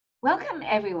Welcome,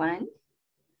 everyone.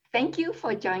 Thank you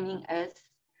for joining us.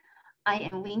 I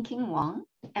am Wing-King Wong,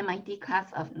 MIT class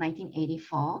of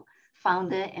 1984,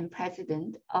 founder and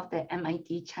president of the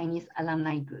MIT Chinese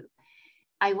Alumni Group.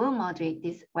 I will moderate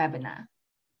this webinar.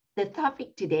 The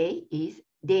topic today is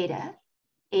data,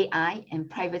 AI, and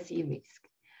privacy risk.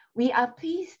 We are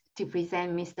pleased to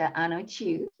present Mr. Arnold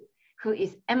Chu, who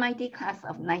is MIT class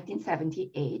of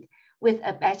 1978 with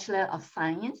a Bachelor of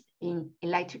Science in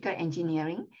Electrical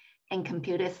Engineering and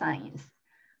Computer Science.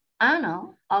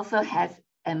 Arnold also has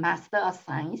a Master of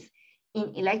Science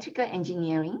in Electrical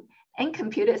Engineering and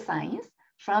Computer Science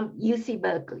from UC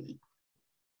Berkeley.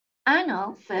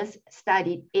 Arnold first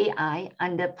studied AI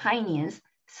under pioneers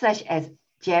such as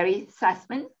Jerry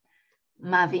Sussman,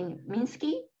 Marvin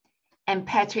Minsky, and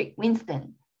Patrick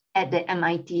Winston at the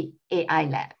MIT AI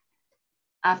Lab.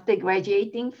 After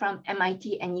graduating from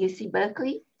MIT and UC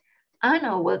Berkeley,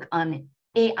 Arnold worked on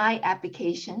AI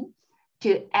application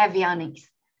to avionics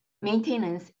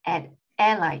maintenance at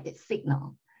Airlight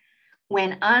Signal.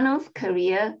 When Arnold's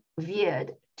career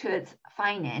veered towards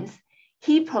finance,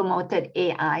 he promoted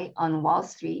AI on Wall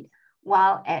Street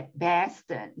while at Bear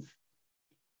Stearns.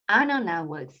 Arnold now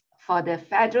works for the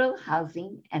Federal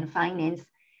Housing and Finance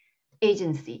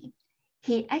Agency.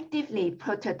 He actively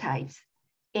prototypes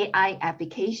AI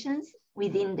applications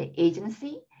within the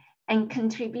agency and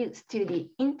contributes to the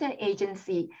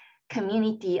interagency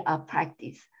community of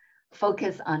practice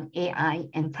focused on AI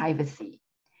and privacy.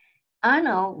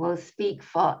 Arnold will speak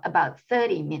for about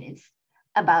 30 minutes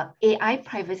about AI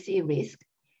privacy risk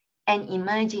and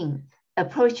emerging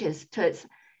approaches towards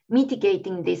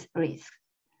mitigating this risk.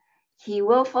 He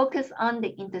will focus on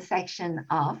the intersection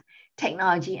of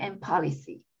technology and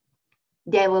policy.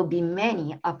 There will be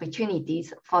many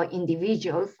opportunities for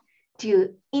individuals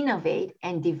to innovate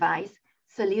and devise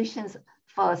solutions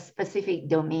for specific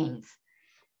domains.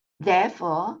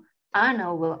 Therefore,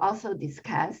 Arnold will also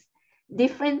discuss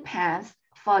different paths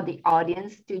for the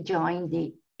audience to join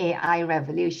the AI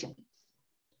revolution.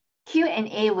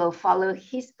 Q&A will follow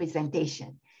his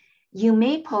presentation. You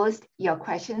may post your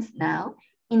questions now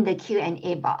in the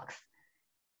Q&A box.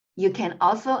 You can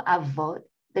also upvote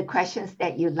the questions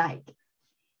that you like.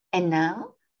 And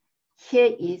now,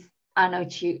 here is Arnold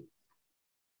Chu.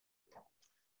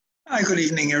 Hi, good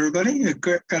evening, everybody. I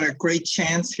got a great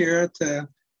chance here to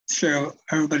share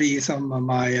everybody some of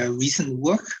my recent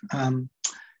work.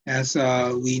 As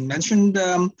we mentioned,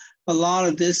 a lot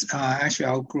of this actually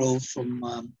outgrow from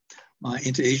my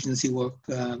interagency work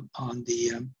on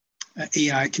the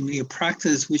AI community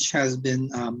practice, which has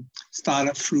been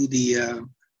started through the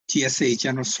GSA,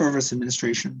 General Service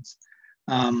Administrations.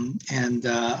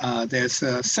 There's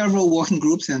several working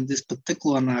groups, and this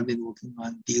particular one I've been working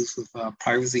on deals with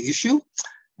privacy issue.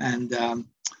 And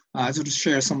I sort of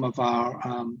share some of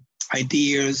our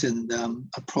ideas and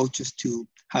approaches to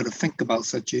how to think about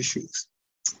such issues.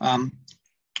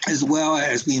 As well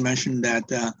as we mentioned that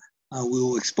we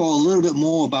will explore a little bit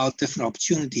more about different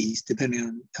opportunities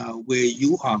depending on where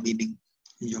you are, meaning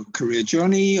in your career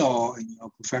journey or in your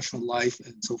professional life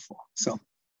and so forth. So,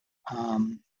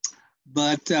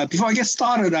 but before I get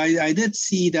started, I did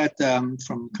see that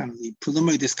from kind of the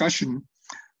preliminary discussion,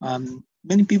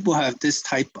 many people have this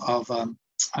type of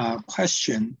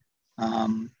question,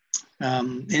 and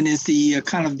it's the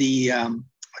kind of the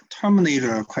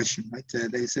Terminator question, right?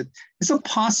 They said, is it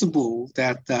possible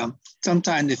that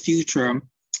sometime in the future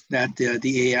that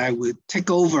the AI would take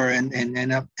over and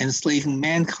end up enslaving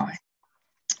mankind?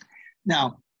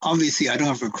 Now, obviously, I don't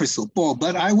have a crystal ball,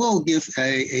 but I will give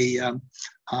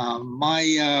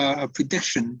my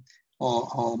prediction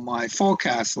or my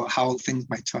forecast for how things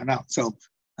might turn out. So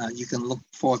you can look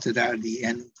forward to that at the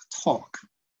end of the talk.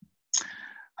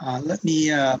 Let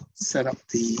me set up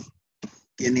the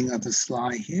beginning of the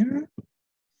slide here.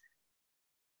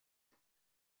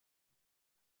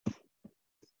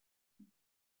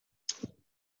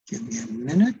 Give me a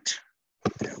minute.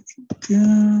 There we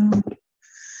go.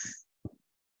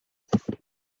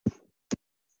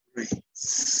 Great.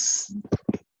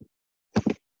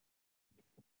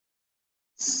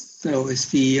 So is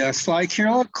the slide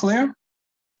clear?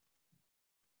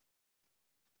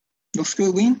 Looks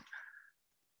good, Wayne?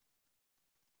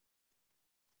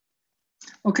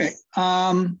 Okay.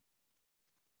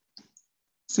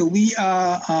 So we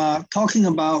are talking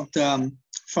about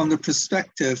from the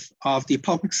perspective of the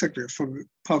public sector, for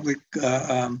public,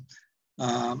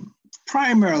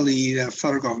 primarily the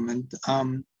federal government.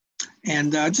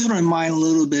 And just to remind a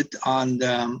little bit on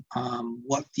the,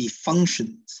 what the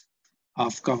functions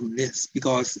of government is,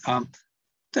 because there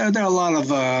are a lot of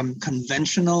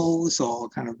conventionals or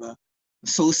kind of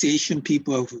association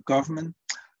people with government.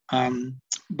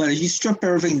 But if you strip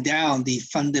everything down, the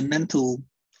fundamental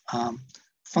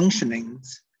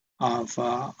functionings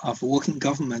of working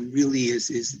government really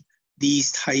is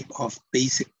these type of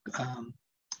basic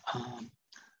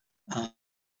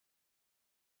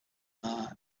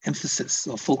emphasis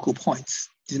or focal points.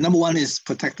 The number one is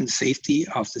protecting the safety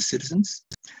of the citizens.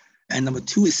 And number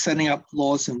two is setting up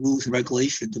laws and rules and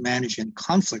regulation to manage any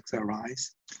conflicts that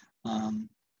arise.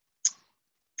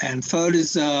 And third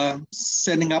is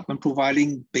setting up and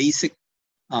providing basic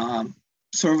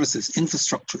services,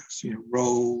 infrastructures,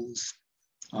 roads,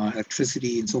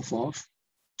 electricity, and so forth.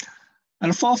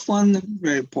 And the fourth one,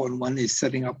 very important one, is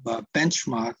setting up a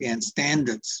benchmark and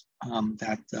standards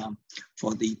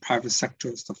for the private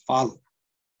sectors to follow.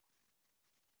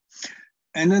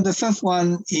 And then the fifth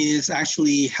one is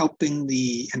actually helping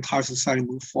the entire society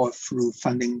move forward through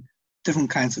funding different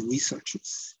kinds of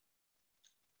researches.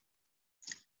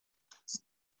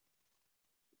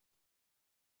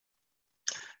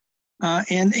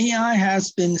 And AI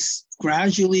has been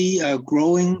gradually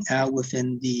growing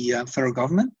within the federal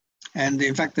government. And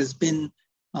in fact, there's been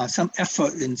some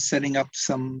effort in setting up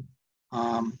some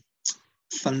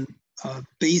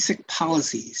basic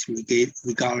policies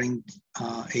regarding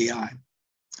AI.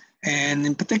 And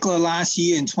in particular, last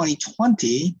year in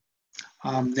 2020,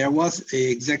 there was an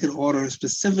executive order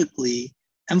specifically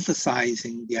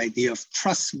emphasizing the idea of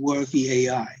trustworthy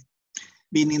AI,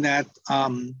 meaning that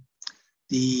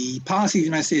the policy of the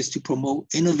United States to promote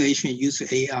innovation and use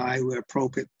of AI where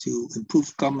appropriate to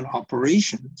improve government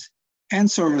operations and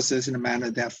services in a manner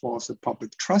that fosters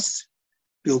public trust,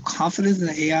 build confidence in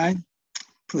AI,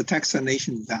 protects our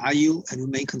nation's value, and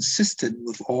remain consistent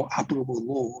with all applicable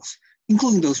laws,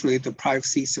 including those related to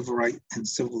privacy, civil rights, and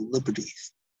civil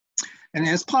liberties. And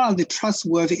as part of the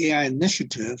Trustworthy AI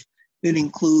initiative, it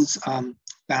includes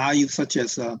values such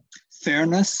as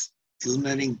fairness,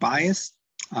 eliminating bias,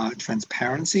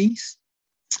 transparencies,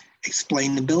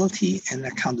 explainability, and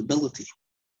accountability.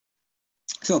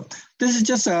 So this is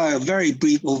just a very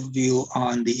brief overview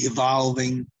on the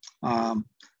evolving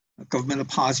governmental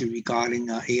policy regarding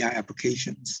AI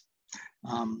applications.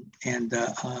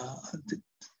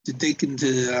 To dig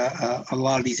into a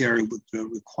lot of these areas would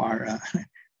require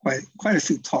quite a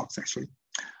few talks, actually.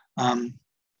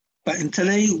 But in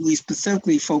today, we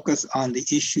specifically focus on the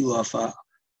issue of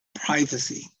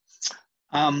privacy.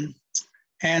 To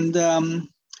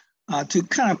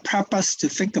kind of prep us to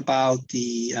think about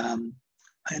in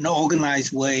an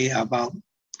organized way about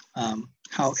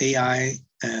how AI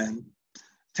and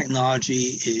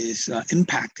technology is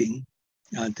impacting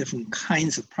different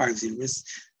kinds of privacy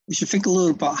risks, we should think a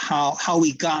little about how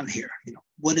we got here.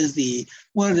 What is the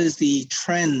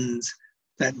trends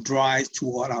that drive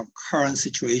toward our current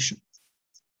situation?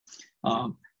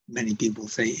 Many people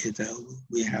say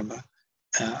we have a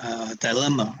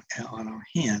dilemma on our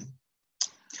hand.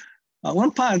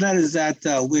 One part of that is that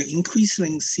we're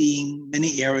increasingly seeing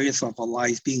many areas of our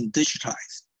lives being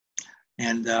digitized.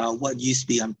 And what used to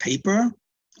be on paper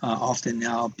often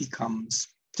now becomes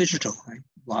digital, right?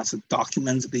 Lots of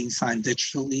documents being signed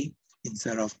digitally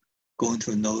instead of going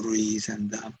to a notaries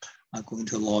and going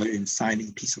to a lawyer and signing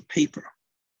a piece of paper.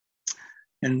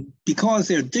 And because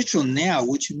they're digital now,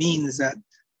 which means that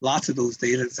lots of those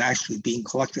data is actually being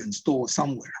collected and stored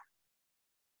somewhere.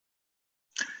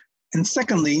 And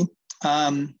secondly,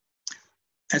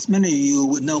 as many of you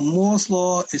would know, Moore's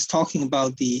law is talking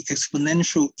about the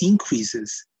exponential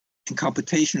increases in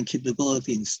computational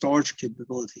capability and storage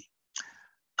capability.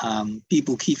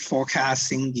 People keep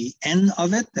forecasting the end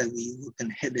of it, that we can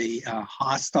hit a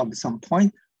hard stop at some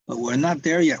point, but we're not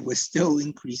there yet. We're still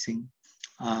increasing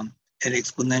at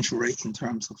exponential rate in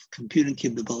terms of computing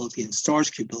capability and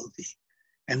storage capability.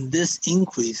 And this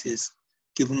increase is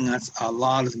giving us a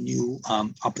lot of new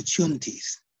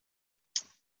opportunities.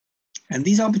 And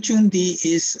these opportunities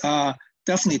is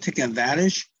definitely taken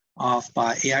advantage of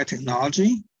by AI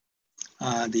technology,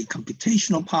 the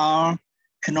computational power,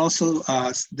 and also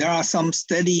there are some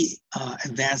steady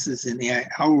advances in AI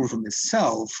algorithm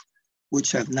itself,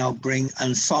 which have now bring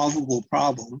unsolvable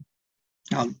problem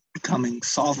now becoming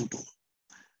solvable.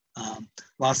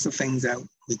 Lots of things that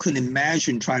we couldn't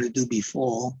imagine trying to do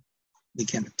before, we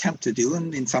can attempt to do,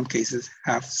 and in some cases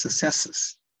have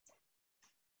successes.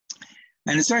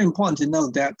 And it's very important to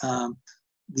note that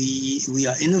we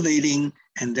are innovating,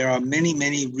 and there are many,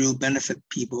 many real benefit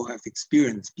people have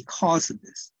experienced because of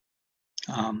this.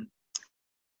 And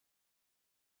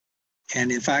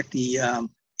in fact, the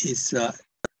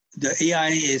AI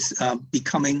is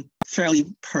becoming fairly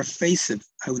pervasive.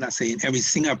 I would not say in every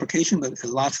single application, but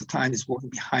lots of times it's working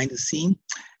behind the scene,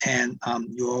 and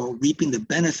you're reaping the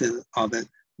benefit of it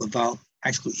without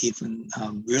actually even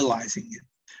realizing it.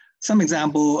 Some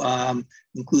example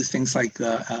includes things like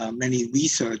many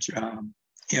research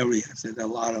areas. There's a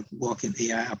lot of work in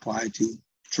AI applied to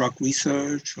drug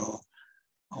research or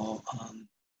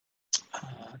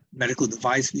medical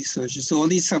device research. So all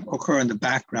these stuff occur in the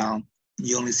background.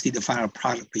 You only see the final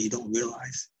product, but you don't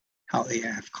realize how AI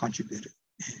have contributed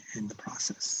in the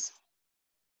process.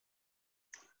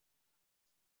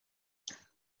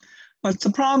 But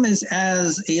the problem is,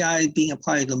 as AI is being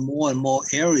applied to more and more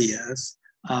areas,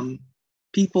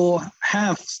 people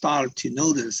have started to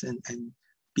notice and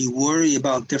be worried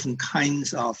about different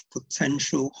kinds of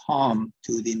potential harm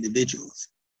to the individuals.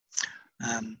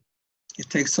 It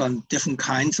takes on different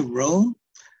kinds of role,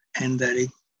 and that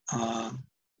it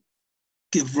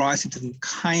give rise to different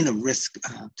kind of risk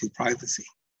to privacy.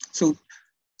 So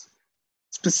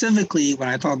specifically, when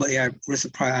I talk about AI risk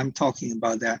of privacy, I'm talking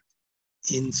about that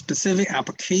in specific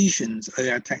applications,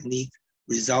 AI technique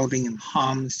resulting in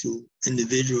harms to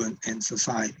individuals and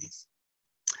societies.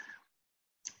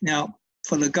 Now,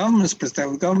 for the government's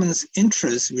perspective, government's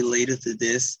interest related to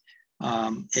this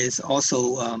is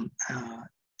also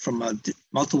from a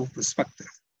multiple perspective.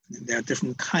 There are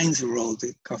different kinds of roles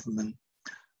that government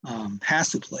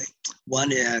has to play.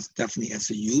 One is definitely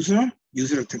as a user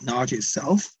of technology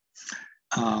itself,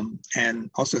 and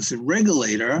also as a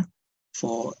regulator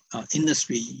for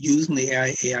industry using the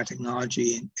AI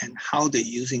technology and how they're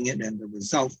using it and the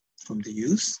result from the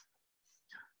use.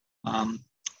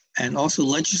 And also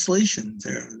legislation.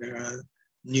 There are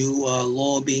new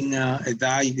law being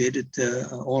evaluated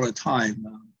all the time.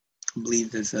 I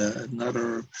believe there's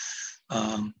another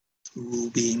rule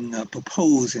being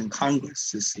proposed in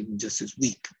Congress just this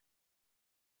week.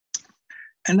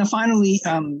 And then finally,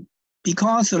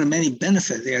 because of the many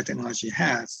benefits AI technology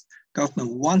has,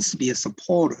 government wants to be a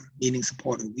supporter, meaning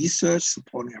supporting research,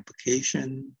 supporting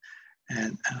application,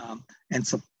 and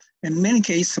in many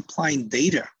cases, supplying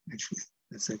data, actually.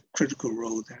 That's a critical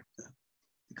role that the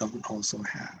government also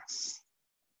has.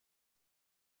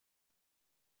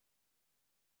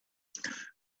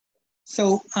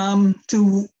 So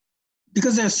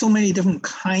because there are so many different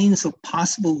kinds of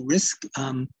possible risk,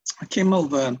 I came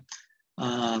up with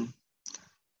a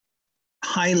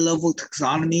high-level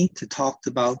taxonomy to talk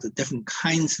about the different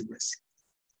kinds of risk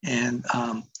and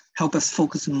help us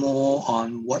focus more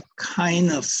on what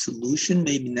kind of solution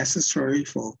may be necessary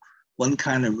for one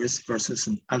kind of risk versus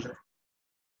another.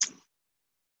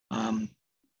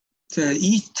 So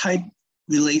each type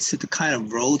relates to the kind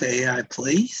of role that AI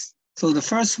plays. So the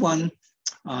first one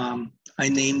I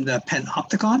named the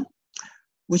panopticon,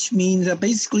 which means that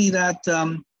basically that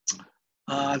there's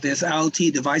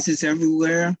IoT devices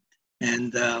everywhere,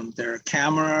 and there are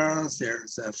cameras,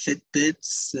 there's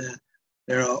Fitbits,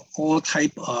 there are all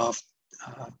type of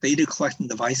data collecting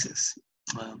devices,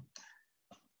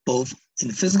 both in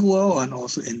the physical world and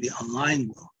also in the online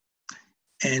world.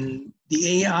 And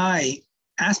the AI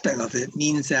aspect of it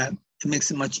means that it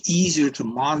makes it much easier to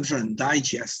monitor and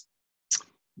digest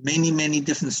many, many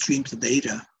different streams of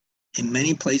data in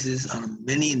many places on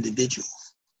many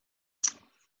individuals.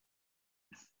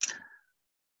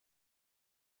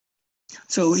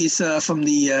 So it's from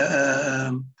the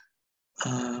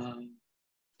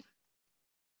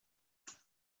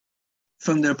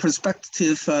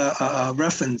perspective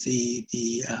reference,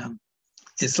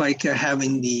 it's like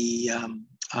having the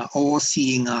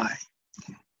all-seeing eye.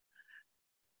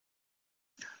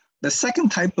 The second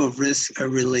type of risk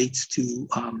relates to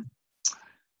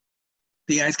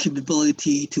the AI's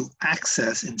capability to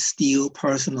access and steal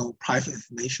personal private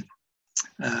information.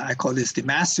 I call this the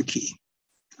master key.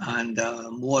 And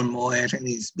more AI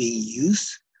techniques being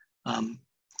used,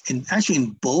 actually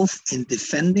in both in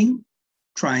defending,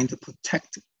 trying to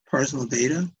protect personal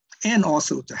data, and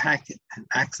also to hack it and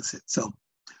access it. So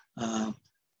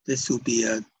this will be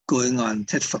going on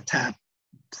tit for tat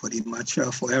pretty much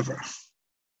forever.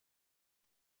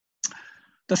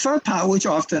 The third part, which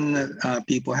often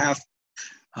people have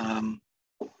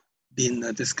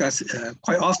been discussed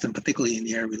quite often, particularly in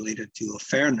the area related to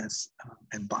fairness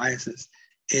and biases,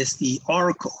 is the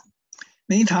oracle.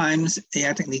 Many times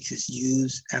AI techniques is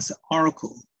used as an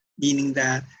oracle, meaning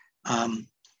that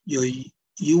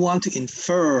you want to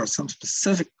infer some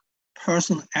specific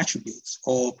personal attributes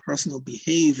or personal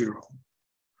behavioral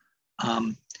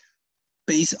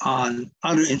based on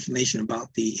other information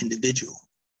about the individual.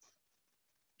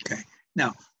 Okay,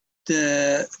 now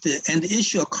the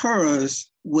issue occurs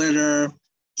whether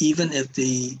even if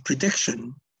the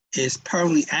prediction is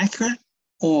perfectly accurate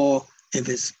or if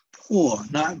it's poor,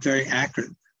 not very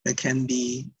accurate, there can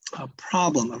be a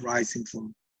problem arising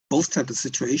from both types of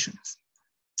situations.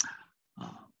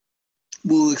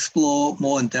 we'll explore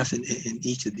more in depth in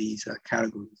each of these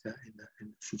categories in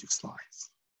the future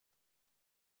slides.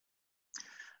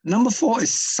 Number 4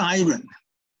 is siren.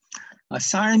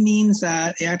 Siren means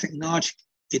that AI technology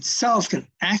itself can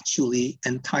actually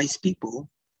entice people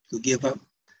to give up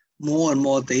more and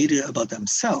more data about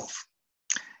themselves.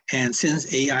 And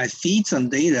since AI feeds on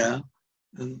data,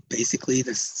 basically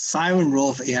the siren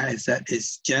role of AI is that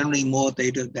it's generating more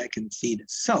data that can feed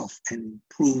itself and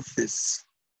improve this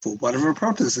for whatever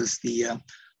purposes the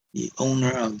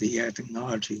owner of the AI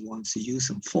technology wants to use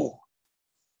them for.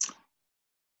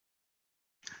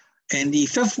 And the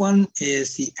 5th one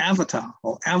is the avatar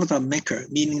or avatar maker,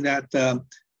 meaning that,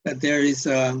 that there is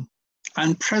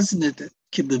unprecedented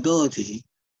capability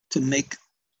to make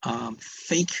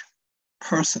fake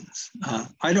persons,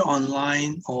 either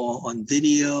online or on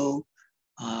video,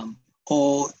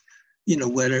 or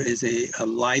whether it's a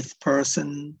live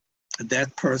person, a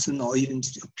dead person, or even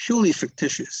purely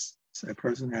fictitious, so a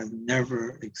person that has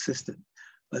never existed.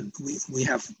 But we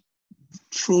have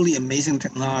truly amazing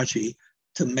technology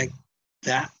to make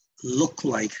that look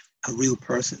like a real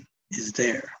person is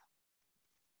there.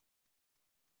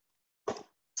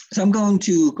 So I'm going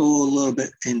to go a little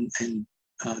bit in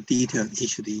detail in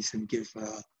each of these and give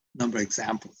a number of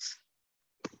examples.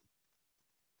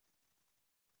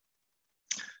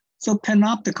 So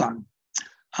panopticon.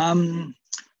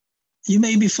 You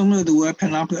may be familiar with the word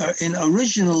panopticon. And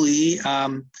originally,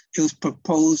 it was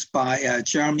proposed by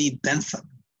Jeremy Bentham.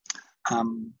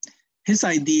 His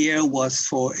idea was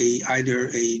for either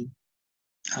a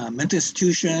mental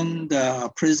institution, the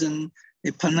prison.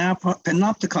 A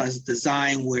panopticon is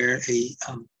designed where a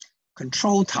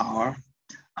control tower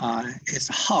is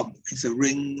a hub, it's a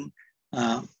ring,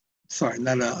 sorry,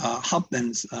 not a hub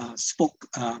and spoke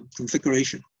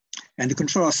configuration. And the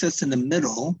controller sits in the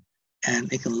middle,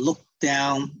 and it can look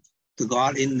down, the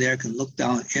guard in there can look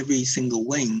down every single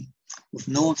wing with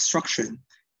no obstruction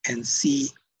and see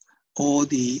all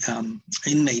the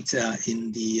inmates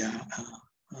in the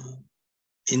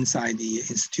inside the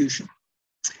institution.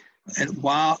 And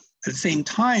while at the same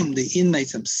time, the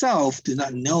inmates themselves do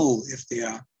not know if they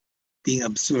are being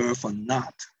observed or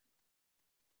not.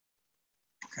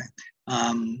 Okay.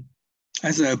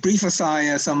 As a brief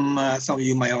aside, some of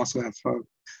you might also have heard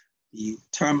the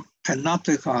term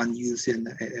panopticon used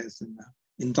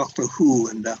in Doctor Who,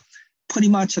 and pretty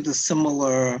much the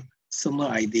similar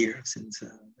idea, since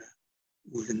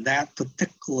within that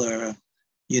particular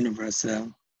universe,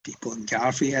 people in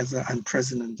Gallifrey has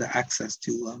unprecedented access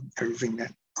to everything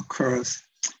that occurs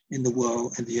in the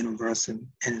world, in the universe, and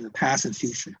in the past and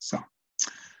future. So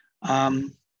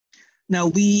now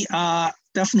we are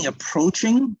definitely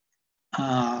approaching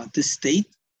this state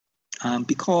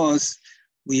because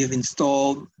we have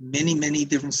installed many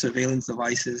different surveillance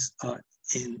devices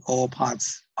in all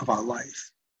parts of our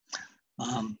life.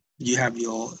 You have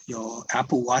your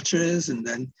Apple Watches, and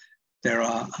then there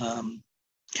are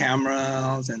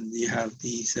cameras, and you have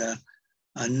these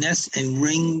Nest and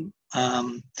Ring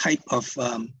type of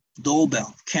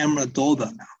doorbell, camera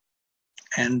doorbell now.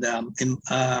 And in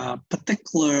a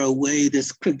particular way,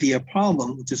 this could be a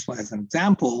problem, just as an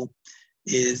example,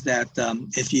 is that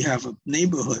if you have a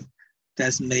neighborhood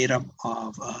that's made up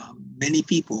of many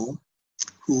people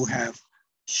who have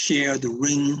shared the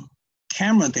Ring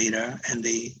camera data, and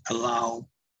they allow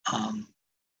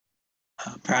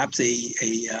perhaps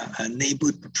a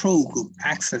neighborhood patrol group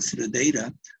access to the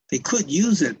data, they could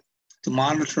use it to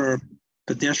monitor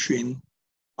pedestrian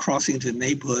crossing to the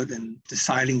neighborhood and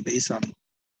deciding based on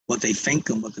what they think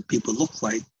and what the people look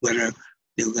like, whether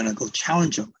they were going to go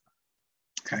challenge them.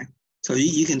 Okay, so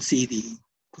you can see the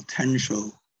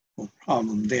potential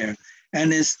problem there,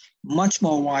 and it's much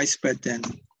more widespread than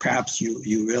perhaps you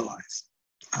realize.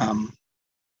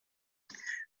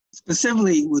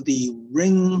 Specifically with the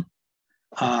Ring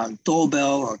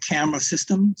doorbell or camera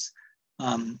systems,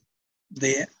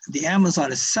 the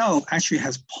Amazon itself actually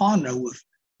has partnered with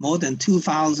more than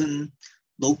 2,000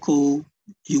 local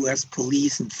US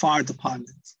police and fire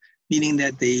departments, meaning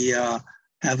that they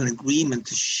have an agreement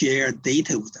to share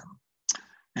data with them,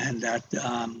 and that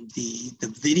the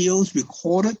videos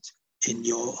recorded in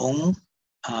your own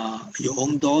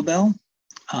doorbell,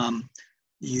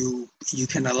 you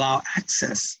can allow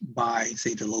access by,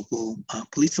 say, the local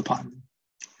police department,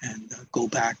 and go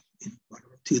back in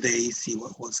 2 days, see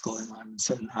what's going on in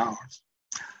certain hours.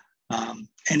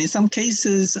 And in some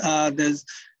cases, there's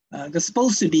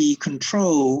supposed to be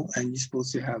control, and you're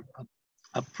supposed to have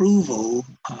approval,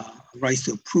 rights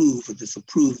to approve or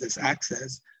disapprove this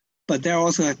access. But there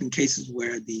also have been cases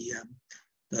where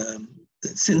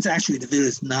since actually the video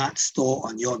is not stored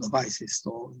on your device, it's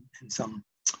stored in some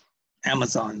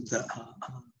Amazon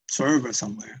server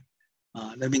somewhere.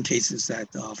 There have been cases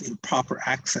that of improper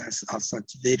access of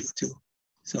such data too.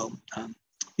 So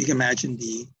you can imagine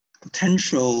the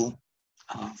potential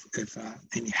if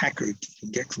any hacker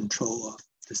can get control of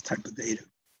this type of data.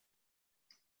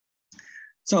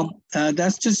 So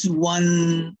that's just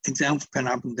one example of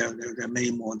Panopticon. There are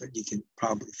many more that you can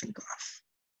probably think of.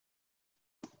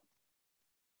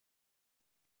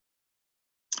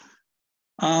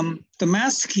 The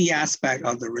master key aspect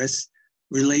of the risk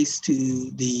relates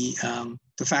to the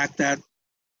fact that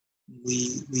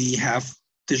we have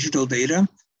digital data,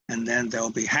 and then there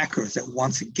will be hackers that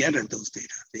want to get at those data.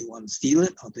 They want to steal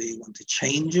it, or they want to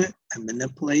change it and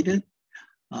manipulate it.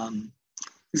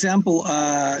 Example,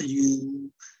 you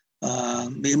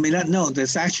may not know,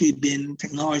 there's actually been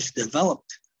technology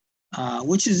developed,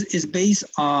 which is based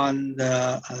on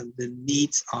the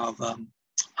needs of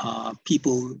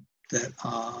people that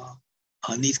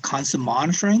need constant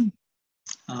monitoring,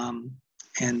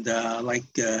 and like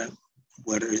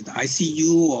whether it's the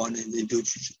ICU or an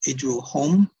individual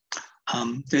home,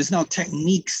 there's now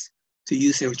techniques to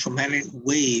use electromagnetic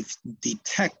waves to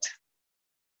detect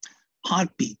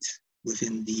heartbeats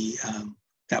within the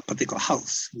that particular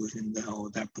house, within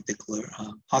that particular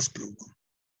hospital room.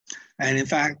 And in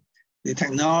fact, the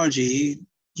technology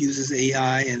uses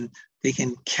AI, and they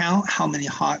can count how many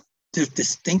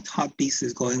distinct heartbeats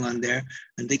is going on there,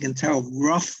 and they can tell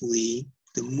roughly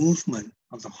the movement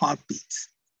of the heartbeats.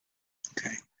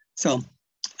 Okay, so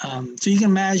you can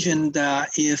imagine that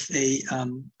if a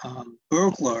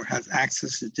burglar has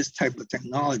access to this type of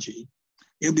technology,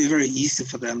 it would be very easy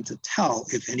for them to tell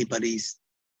if anybody's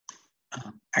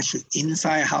actually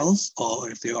inside a house or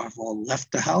if they have all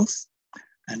left the house,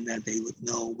 and that they would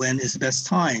know when is the best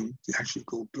time to actually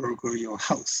go burgle your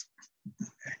house.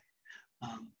 Okay.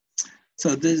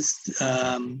 So this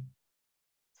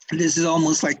is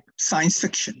almost like science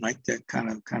fiction, right? That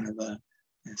kind of a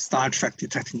Star Trek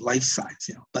detecting life signs,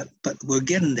 you know. But we're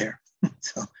getting there,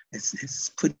 so it's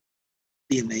pretty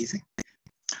amazing.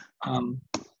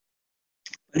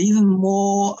 But even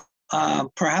more,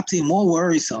 perhaps even more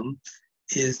worrisome,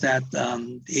 is that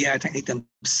the AI technique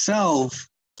themselves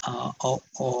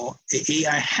or an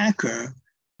AI hacker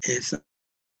is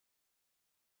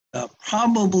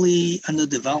probably under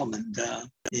development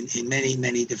in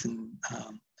many different,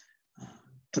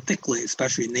 particularly,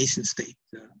 especially nation-state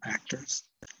actors.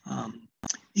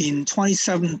 In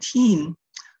 2017,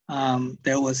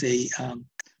 there was a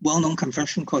well-known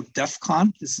convention called DEF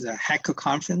CON. This is a hacker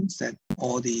conference that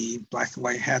all the black and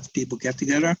white hats people get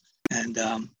together. And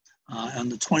on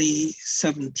the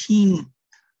 2017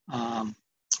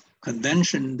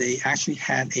 convention, they actually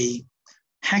had a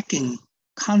hacking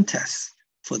contest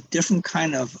for different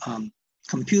kind of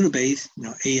computer-based,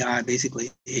 AI,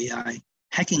 basically AI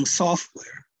hacking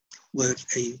software with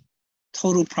a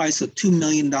total price of $2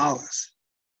 million.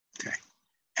 Okay,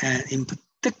 and in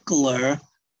particular,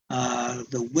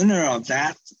 the winner of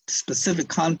that specific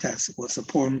contest was a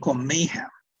program called Mayhem.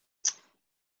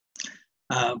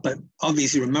 But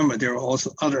obviously, remember, there are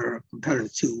also other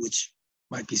competitors too, which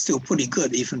might be still pretty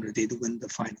good, even if they didn't win the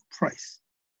final prize.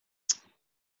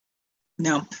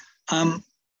 Now,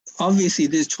 obviously,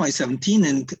 this is 2017,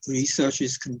 and research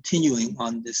is continuing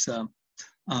on this in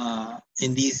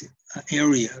these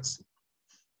areas.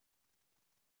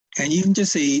 And even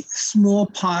just a small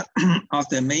part of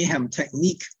the Mayhem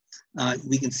technique,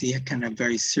 we can see it can have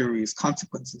very serious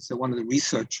consequences. So one of the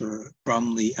researchers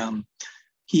from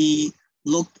he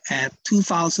looked at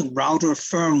 2,000 router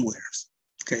firmwares.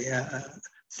 Okay,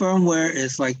 firmware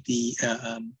is like the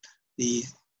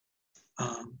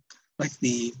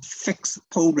fixed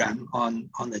program on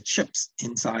the chips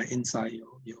inside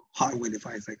your hardware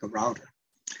device, like a router.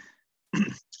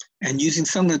 And using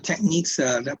some of the techniques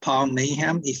that power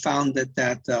Mayhem, he found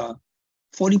that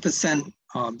 40%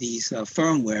 of these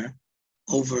firmware,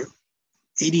 over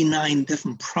 89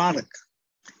 different products,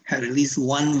 had at least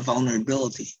one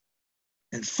vulnerability.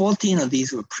 And 14 of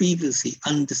these were previously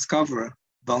undiscovered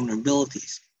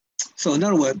vulnerabilities. So in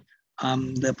other words,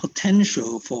 the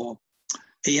potential for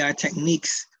AI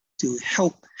techniques to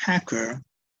help hacker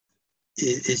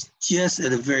is just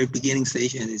at the very beginning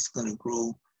stage, and it's going to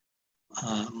grow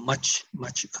much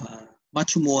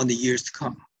more in the years to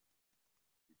come.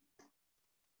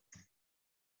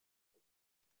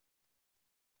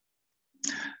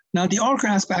 Now, the Oracle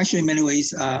aspect, actually, in many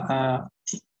ways,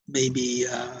 maybe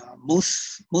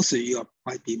most of you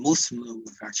might be most familiar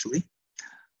with, actually.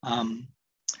 Yeah,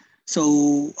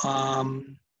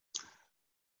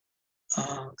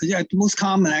 the most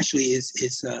common actually is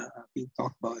being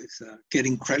talked about is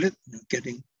getting credit,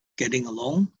 getting a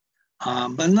loan.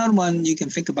 But another one you can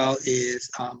think about is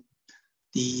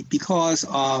because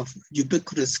of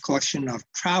ubiquitous collection of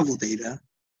travel data,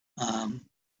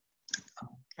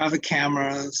 traffic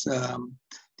cameras,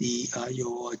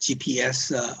 your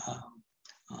GPS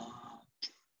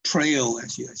trail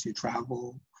as you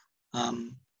travel.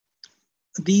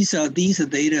 These are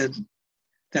data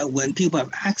that when people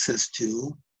have access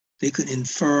to, they could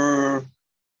infer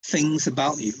things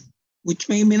about you, which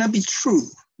may not be true.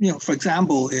 For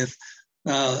example, if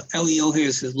LEO here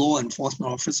is law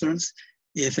enforcement officers,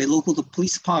 if a local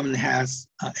police department has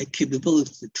a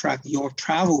capability to track your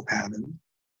travel pattern,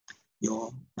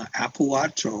 your Apple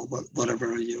Watch or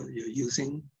whatever you're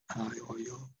using, or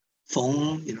your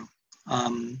phone,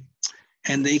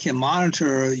 and they can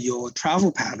monitor your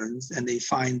travel patterns, and they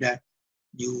find that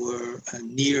you were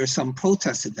near some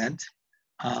protest event,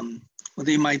 well,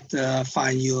 they might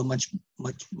find you much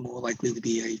more likely to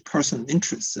be a person of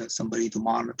interest, somebody to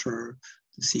monitor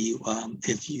to see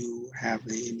if you have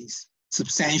any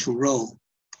substantial role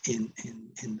in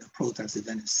the protest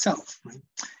event itself. Right?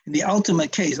 In the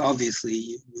ultimate case, obviously,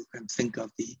 you can think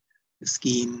of the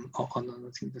scheme or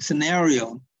the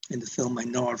scenario in the film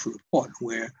Minority Report,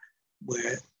 where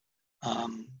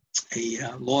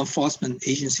a law enforcement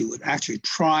agency would actually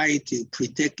try to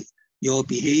predict your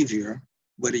behavior,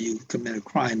 whether you commit a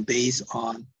crime, based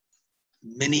on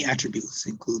many attributes,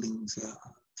 including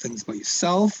things about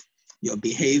yourself, your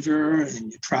behavior,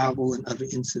 and your travel, and other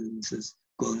incidences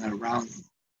going on around you.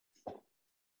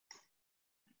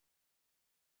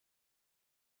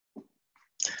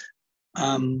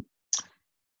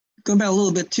 Going back a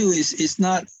little bit too, it's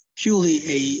not purely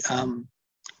a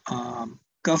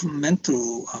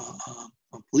governmental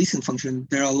policing function.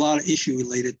 There are a lot of issues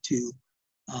related to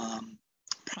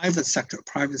private sector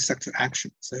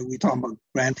action. So we talk about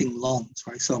granting loans,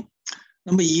 right? So a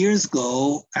number of years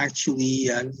ago, actually,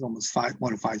 it's almost 1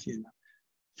 to 5 years now,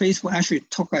 Facebook actually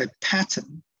took a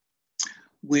patent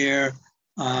where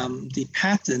the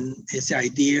patent is the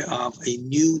idea of a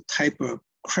new type of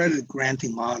credit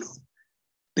granting model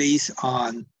based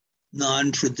on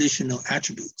non-traditional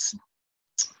attributes.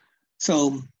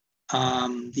 So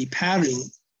the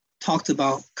patent talked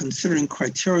about considering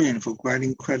criterion for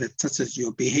granting credit, such as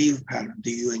your behavior pattern. Do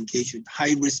you engage in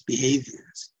high-risk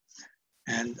behaviors?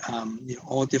 And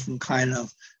all different kind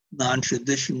of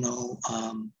non-traditional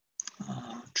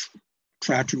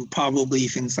probably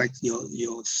things like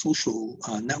your social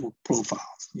network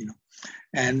profiles,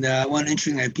 And one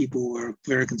interesting thing that people were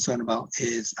very concerned about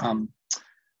is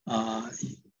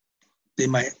they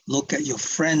might look at your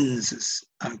friends'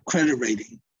 credit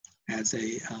rating as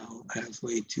a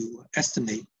way to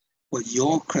estimate what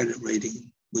your credit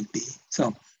rating would be.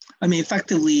 So, I mean,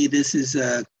 effectively, this is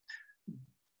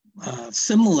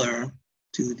similar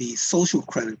to the social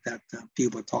credit that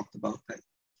people talked about that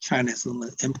China has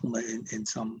implemented in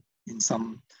some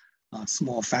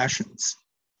small fashions.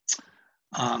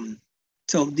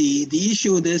 So the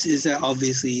issue with this is that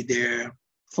obviously their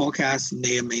forecasts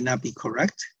may or may not be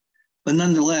correct, but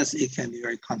nonetheless, it can be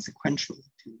very consequential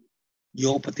to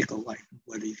your particular life,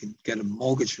 whether you can get a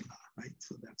mortgage or not, right?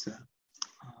 So that's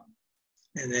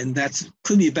and then that's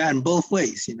could be bad in both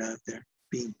ways. If they're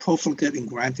being profligate in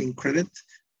granting credit,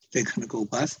 they're going to go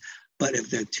bust. But if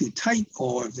they're too tight,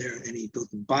 or if there are any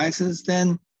built-in biases,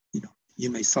 then you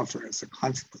may suffer as a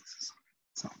consequence.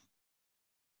 So.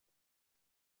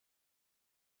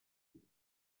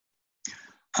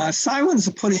 Silence is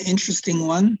a pretty interesting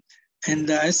one, and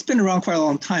it's been around quite a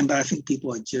long time, but I think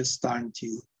people are just starting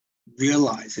to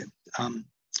realize it.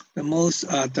 The most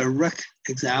direct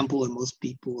example, and most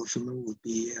people are familiar, would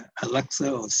be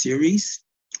Alexa or Siri.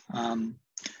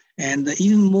 And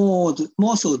even more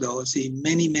so though, see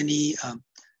many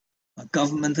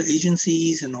governmental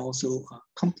agencies and also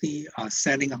companies are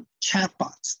setting up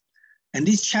chatbots. And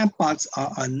these chatbots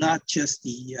are not just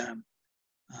the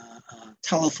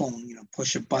telephone,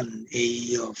 push a button,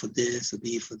 A for this or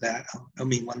B for that. I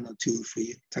mean, 1 or 2,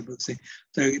 3 type of thing.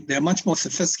 They're much more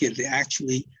sophisticated. They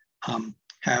actually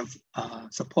have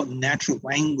support natural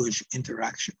language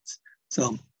interactions.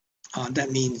 So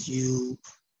that means you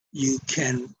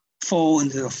can fall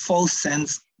into the false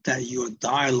sense that you're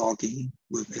dialoguing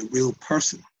with a real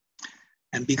person.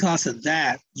 And because of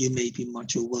that, you may be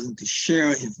much more willing to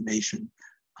share information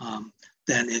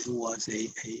than if it was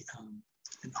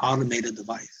an automated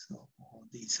device or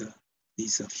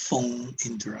these phone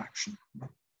interaction.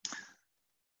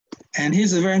 And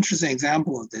here's a very interesting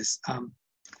example of this.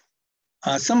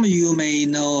 Some of you may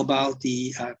know about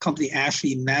the company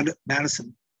Ashley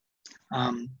Madison.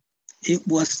 It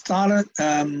was started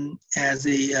as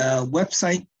a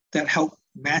website that helped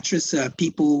matches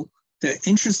people they're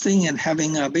interesting in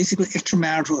having basically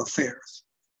extramarital affairs.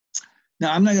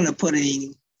 Now, I'm not going to put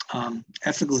any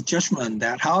ethical judgment on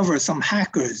that. However, some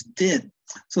hackers did.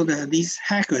 So that these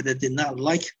hackers that did not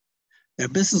like their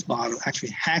business model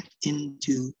actually hacked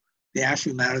into the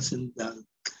Ashley Madison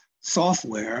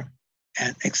software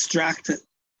and extracted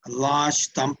a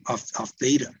large dump of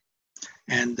data.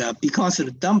 And because of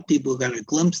the dump, people got a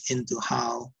glimpse into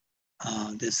how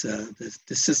this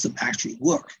system actually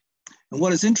worked. And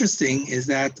what is interesting is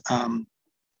that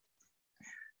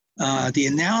the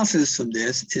analysis from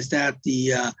this is that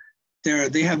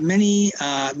they have many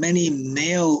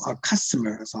male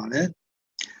customers on it,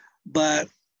 but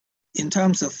in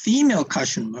terms of female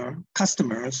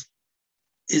customers,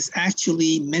 is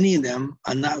actually many of them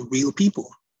are not real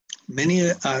people. Many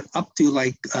are up to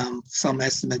like some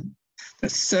estimate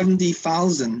that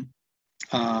 70,000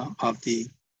 of the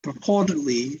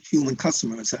purportedly human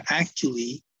customers are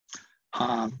actually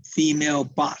female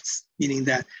bots, meaning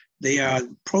that they are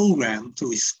programmed to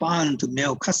respond to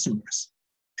male customers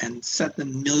and set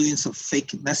them millions of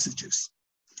fake messages,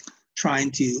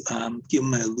 trying to give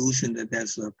them an illusion that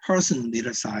there's a person on the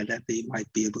other side that they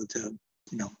might be able to,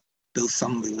 build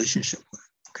some relationship with.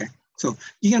 Okay, so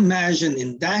you can imagine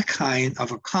in that kind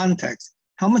of a context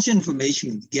how much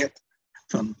information you get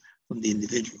from the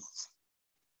individuals.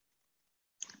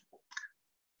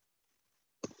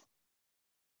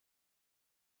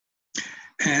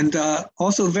 And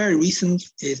also very recent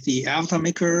is the avatar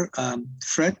maker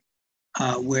thread,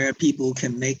 where people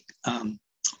can make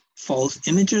false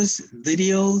images,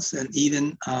 videos, and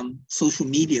even social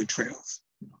media trails.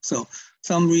 So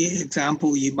some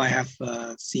example, you might have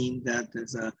seen that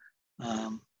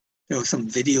there was some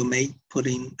video made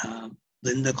putting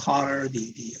Linda Carter,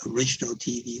 the original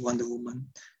TV Wonder Woman,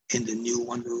 in the new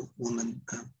Wonder Woman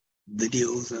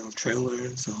videos or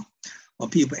trailers, or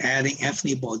people adding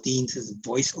Anthony Bourdain as a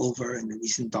voiceover in the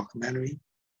recent documentary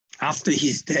after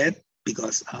he's dead,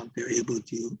 because they're able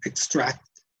to extract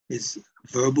his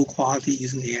verbal quality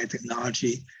using AI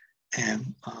technology.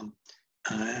 And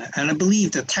I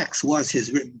believe the text was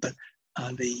his written, but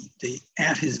they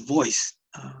add his voice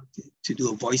to do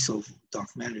a voiceover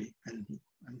documentary, and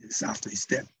it's after he's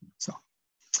dead. So,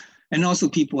 and also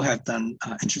people have done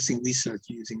interesting research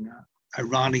using,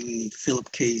 ironically,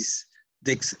 Philip K.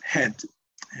 Dick's head,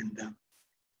 and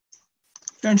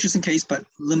very interesting case, but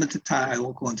limited time. I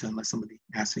won't go into unless somebody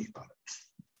asks me about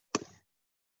it.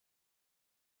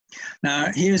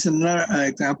 Now, here's another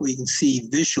example. You can see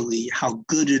visually how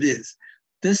good it is.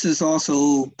 This is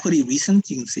also pretty recent.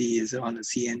 You can see is on the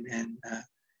CNN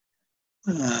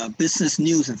Business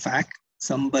News. In fact,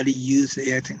 somebody used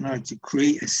AI technology to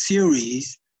create a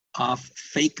series of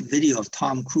fake video of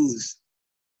Tom Cruise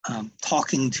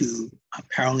talking to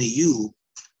apparently you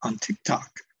on TikTok.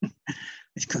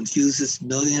 It confuses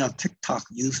millions of TikTok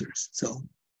users. So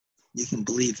you can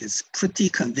believe it's pretty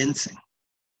convincing.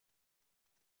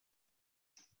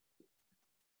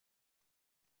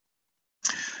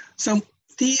 So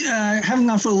having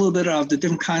gone through a little bit of the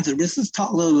different kinds of risks, let's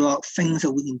talk a little bit about things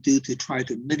that we can do to try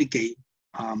to mitigate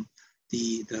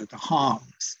the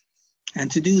harms. And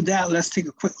to do that, let's take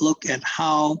a quick look at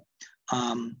how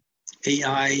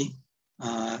AI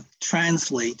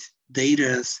translate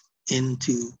data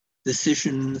into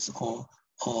decisions or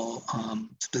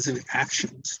specific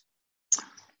actions.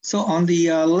 So on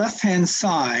the left-hand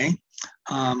side,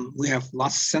 we have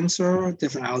lots of sensor,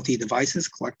 different IoT devices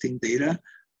collecting data.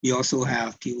 We also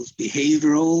have people's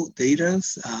behavioral data,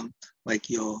 like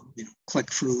your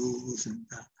click-throughs and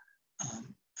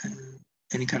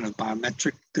any kind of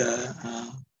biometric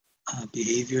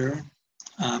behavior.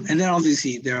 And then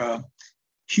obviously there are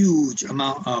huge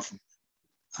amount of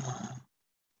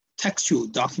textual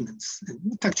documents,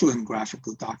 textual and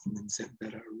graphical documents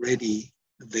that are already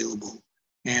available.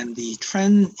 And the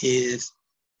trend is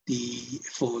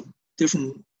for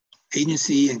different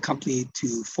agency and company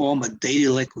to form a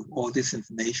data lake with all this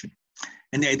information.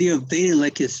 And the idea of data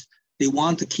lake is they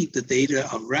want to keep the data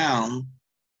around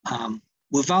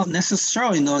without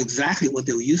necessarily knowing exactly what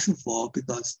they were using for,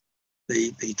 because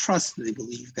they trust, they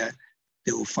believe that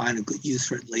they will find a good use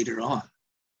for it later on.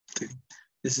 Okay.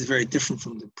 This is very different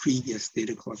from the previous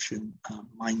data collection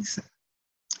mindset.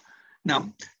 Now,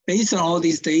 based on all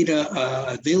these data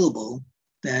available,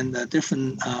 then the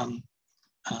different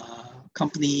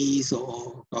companies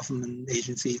or government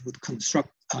agencies would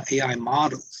construct AI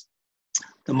models.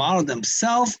 The model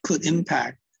themselves could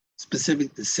impact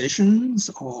specific decisions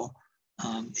or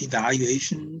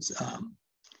evaluations,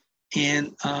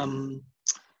 and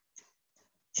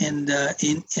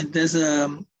there's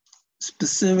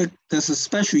there's a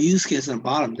special use case on the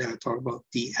bottom there. I talk about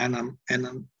the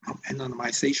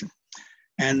anonymization.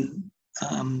 And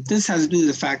this has to do with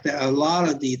the fact that a lot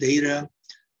of the data,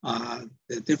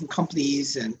 the different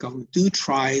companies and government do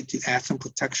try to add some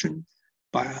protection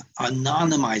by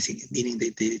anonymizing it, meaning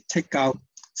they take out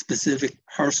specific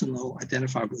personal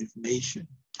identifiable information.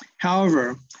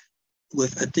 However,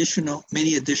 with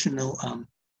many additional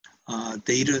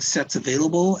data sets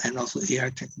available and also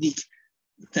AI technique,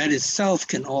 that itself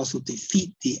can also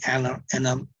defeat the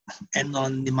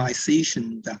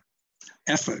anonymization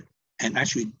effort and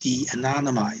actually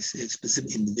de-anonymize a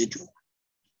specific individual.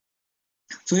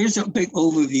 So here's a big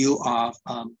overview of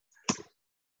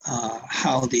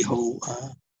how the whole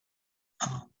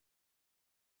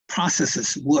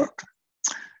processes work.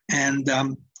 And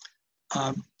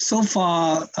so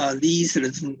far, these are the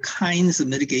different kinds of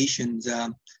mitigations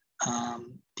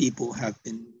people have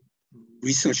been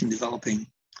researching and developing,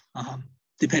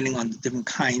 depending on the different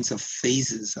kinds of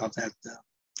phases of that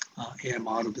AI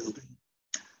model building.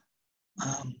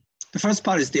 The first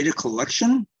part is data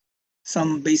collection.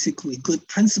 Some basically good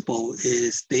principle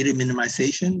is data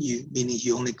minimization, meaning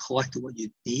you only collect what you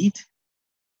need,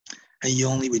 and you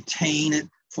only retain it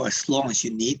for as long as you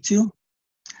need to.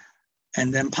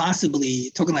 And then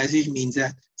possibly tokenization means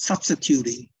that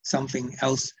substituting something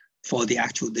else for the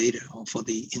actual data or for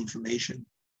the information.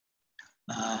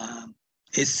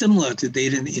 It's similar to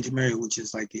data intermediary, which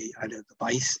is like either a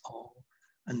device or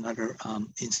another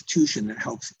institution that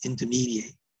helps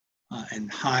intermediate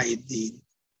and hide the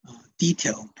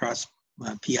detail, perhaps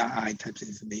PII types of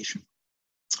information.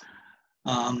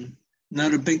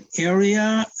 Another big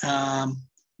area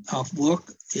of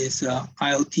work is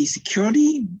IoT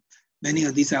security. Many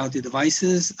of these IoT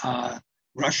devices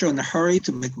rush in a hurry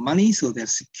to make money, so their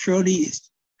security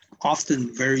is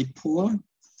often very poor.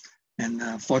 And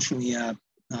fortunately,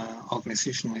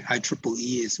 organization like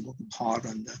IEEE is working hard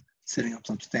on setting up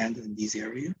some standard in these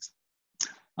areas.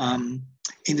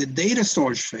 In the data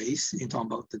storage phase, you talk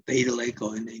about the data lake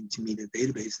or in the intermediate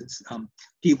databases,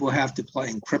 people have to apply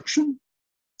encryption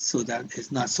so that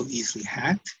it's not so easily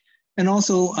hacked. And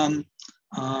also,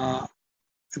 a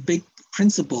big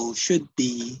principle should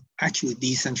be actually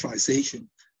decentralization,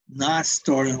 not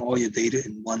storing all your data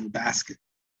in one basket,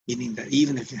 meaning that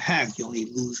even if you hack, you only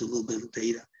lose a little bit of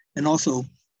data. And also,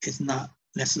 it's not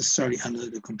necessarily under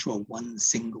the control of one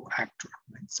single actor,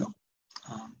 right? So,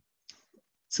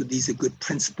 so these are good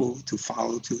principles to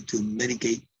follow to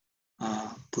mitigate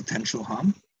potential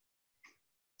harm.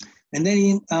 And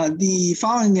then the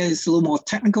following is a little more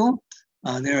technical.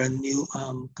 There are new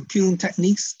computing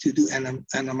techniques to do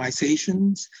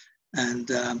anonymizations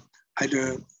and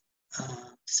either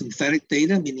synthetic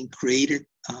data, meaning created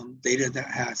data that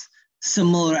has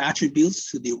similar attributes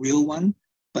to the real one,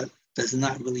 but does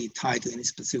not really tie to any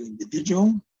specific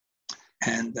individual.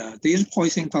 And data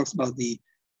poisoning talks about the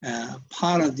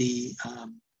part of the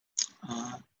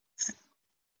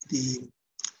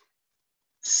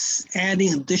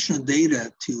adding additional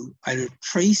data to either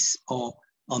trace or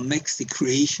makes the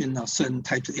creation of certain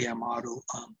types of AI model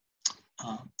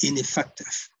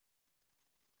ineffective.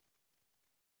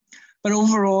 But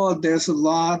overall, there's a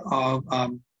lot of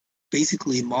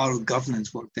basically model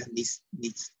governance work that needs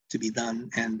to be done,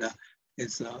 and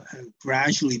it's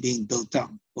gradually being built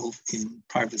up both in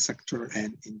private sector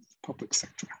and in the public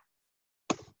sector.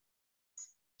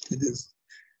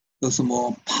 Those are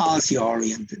more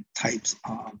policy-oriented types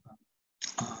of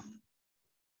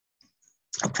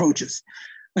approaches.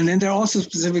 And then there are also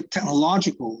specific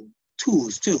technological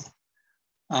tools too.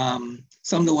 Some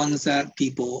of the ones that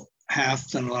people have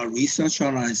done a lot of research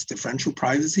on is differential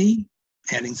privacy,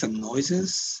 adding some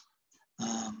noises,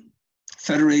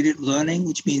 federated learning,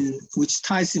 which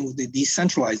ties in with the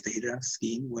decentralized data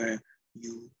scheme, where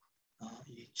you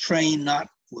train not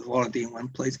with all of the in one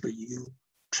place, but you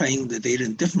train the data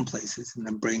in different places and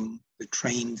then bring the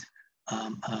trained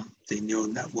the neural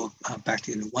network back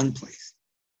in one place.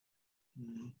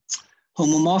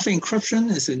 Homomorphic encryption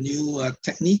is a new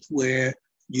technique where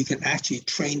you can actually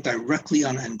train directly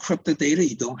on encrypted data.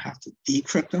 You don't have to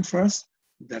decrypt them first.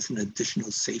 That's an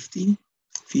additional safety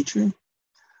feature.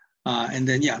 And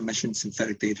then, yeah, I mentioned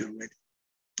synthetic data already.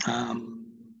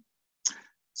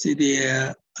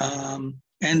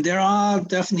 And there are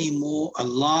definitely a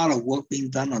lot of work being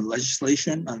done on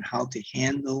legislation on how to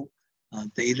handle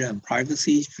data and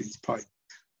privacy. It's probably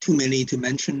too many to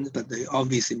mention, but the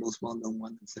obviously most well-known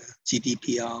one is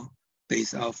GDPR,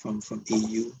 based out from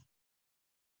EU.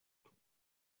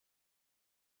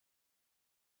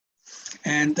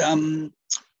 And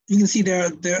you can see there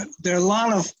are a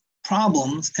lot of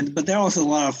problems, but there are also a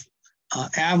lot of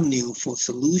avenue for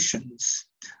solutions,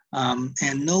 and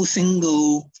there's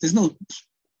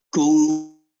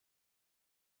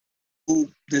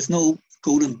no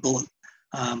golden bullet.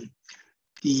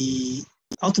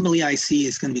 Ultimately, I see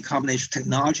it's going to be a combination of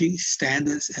technology,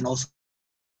 standards, and also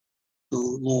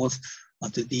laws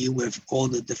to deal with all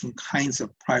the different kinds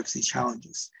of privacy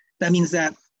challenges. That means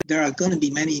that there are going to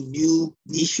be many new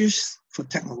niches for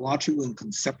technological and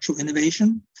conceptual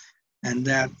innovation, and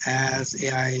that as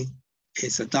AI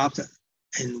is adopted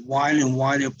in wider and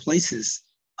wider places,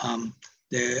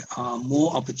 there are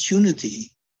more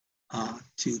opportunity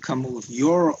to come up with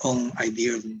your own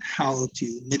ideas on how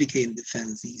to mitigate and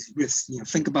defend these risks.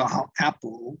 Think about how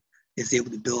Apple is able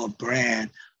to build a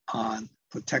brand on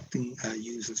protecting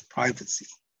users' privacy.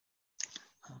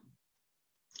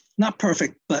 Not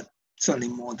perfect, but certainly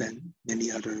more than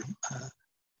many other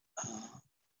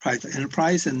private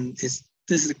enterprise, and this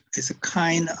is a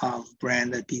kind of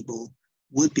brand that people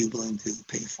would be willing to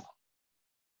pay for.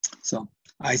 So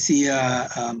I see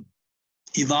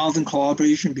evolving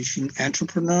collaboration between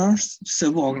entrepreneurs,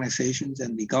 civil organizations,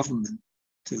 and the government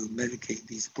to mitigate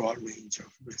these broad range of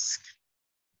risk.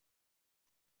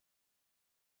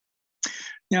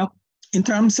 Now, in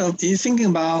terms of if you're thinking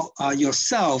about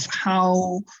yourself,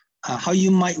 how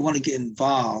you might want to get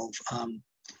involved,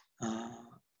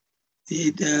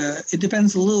 it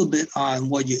depends a little bit on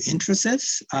what your interest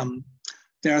is.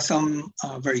 There are some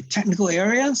very technical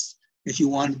areas. If you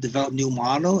want to develop new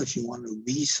model, if you want to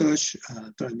research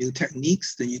new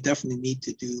techniques, then you definitely need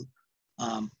to do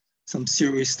some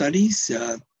serious studies,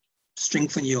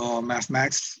 strengthen your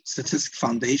mathematics statistics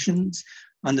foundations,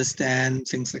 understand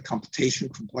things like computation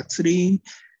complexity,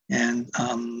 and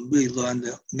really learn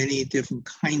the many different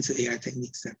kinds of AI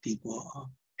techniques that people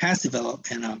has developed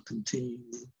and are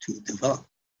continuing to develop.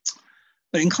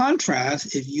 But in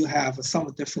contrast, if you have a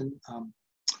somewhat different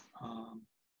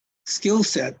skill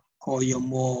set, or you're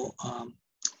more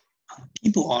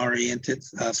people-oriented,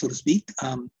 so to speak,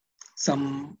 a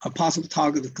possible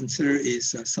target to consider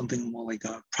is something more like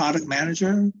a product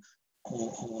manager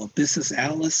or business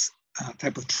analyst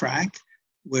type of track,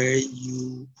 where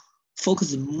you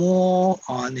focus more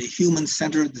on the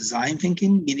human-centered design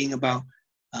thinking, meaning about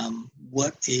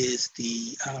what is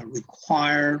the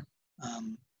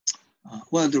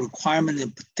what are the requirement in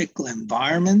a particular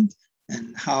environment,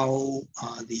 and how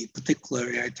the particular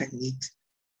AI techniques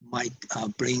might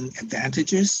bring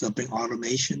advantages, bring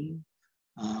automation,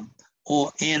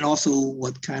 and also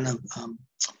what kind of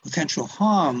potential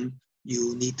harm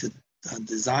you need to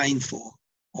design for,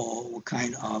 or what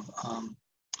kind of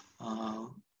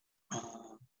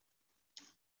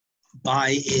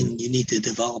buy-in you need to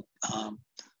develop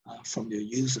from your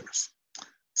users.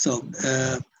 So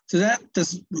that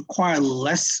does require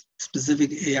less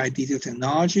specific AI detailed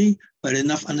technology, but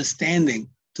enough understanding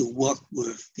to work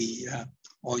with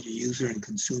all your user and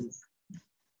consumer.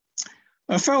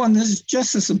 A third one that is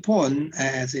just as important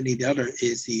as any of the other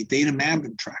is the data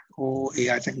management track, or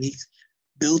AI techniques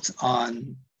built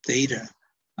on data.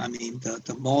 I mean,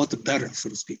 the more the better, so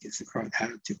to speak, is the current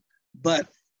attitude. But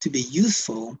to be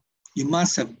useful, you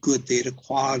must have good data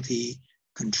quality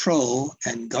control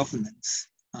and governance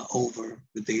over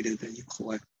the data that you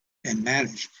collect and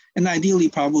manage, and ideally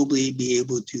probably be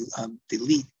able to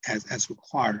delete as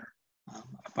required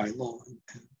by law.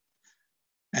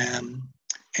 And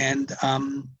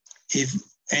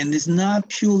it's not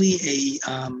purely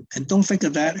and don't think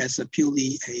of that as a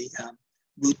purely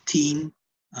routine,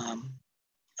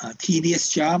 tedious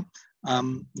job.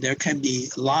 There can be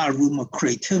a lot of room of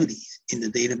creativity in the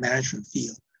data management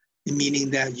field, meaning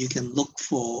that you can look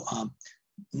for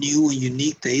new and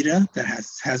unique data that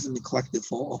hasn't been collected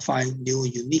before, or find new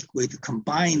and unique way to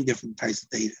combine different types of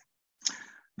data,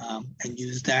 and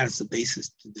use that as a basis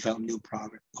to develop new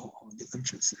product or new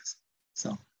inferences.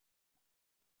 So,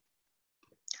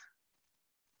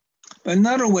 but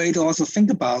another way to also think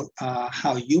about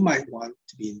how you might want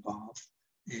to be involved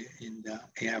in the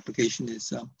AI application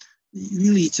is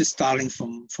really just starting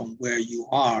from where you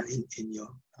are in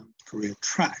your career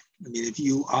track. I mean, if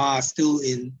you are still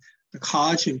in the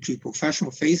college and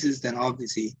pre-professional phases, then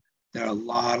obviously there are a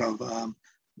lot of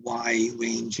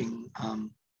wide-ranging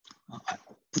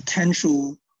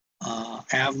potential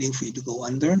avenue for you to go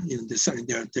under. Certainly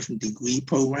there are different degree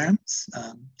programs.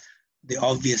 The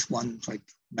obvious ones like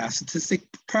math statistics,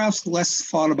 perhaps less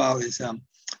thought about is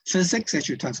physics, as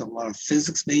you're talking about a lot of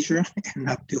physics major and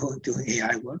not doing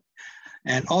AI work.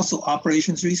 And also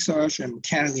operations research and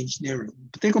mechanical engineering.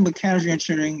 Particularly mechanical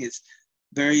engineering is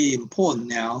very important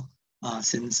now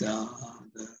since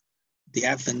the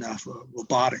advent of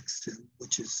robotics,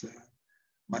 which is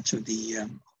much of the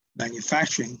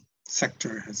manufacturing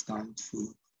sector has gone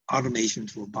through automation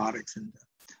to robotics, and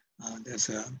there's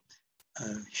a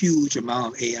huge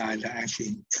amount of AI that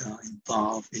actually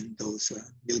involved in those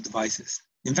new devices.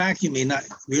 In fact, you may not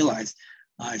realize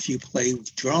if you play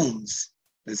with drones,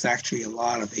 there's actually a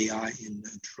lot of AI in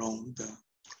the drone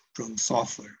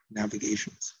software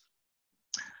navigations.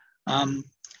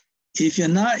 If you're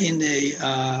not in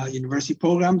the university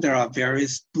program, there are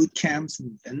various boot camps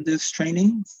and vendors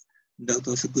trainings.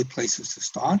 Those are good places to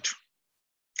start.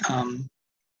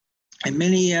 And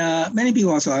many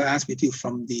people also ask me too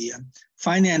from the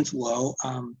finance world.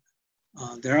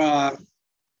 They're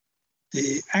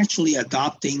actually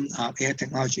adopting AI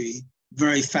technology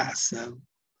very fast.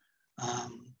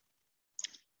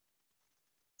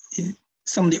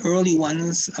 Some of the early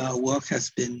ones work has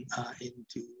been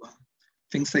into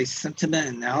things like sentiment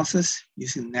analysis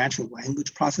using natural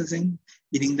language processing,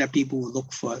 meaning that people will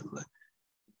look for,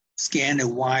 scan a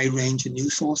wide range of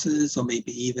news sources, or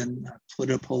maybe even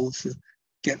Twitter posts to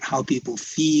get how people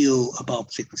feel about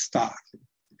particular stock.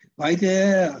 Like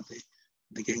it,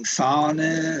 they're getting sour on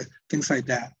it, things like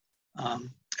that. And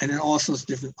then also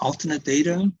different alternate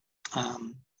data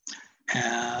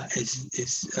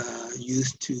is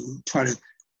used to try to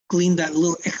glean that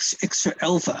little extra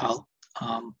alpha out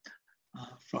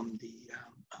from the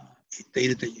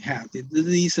data that you have.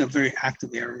 These are very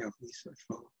active area of research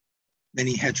for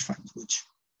many hedge funds, which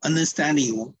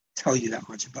understanding won't tell you that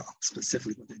much about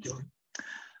specifically what they're doing.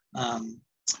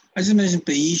 I just mentioned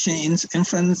Bayesian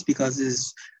inference because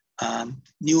it's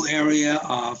new area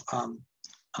of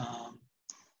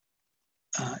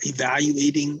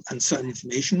evaluating uncertain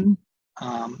information,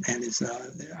 and it's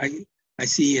I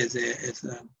see as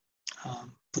a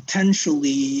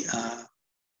potentially a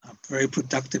very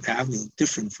productive avenue,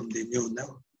 different from the neural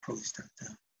network approach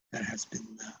that has been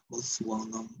most well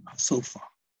known so far.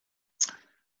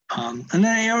 Another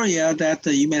area that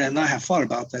you may not have thought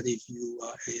about, that if you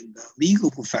are in the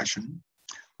legal profession,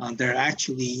 there are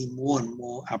actually more and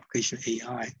more application of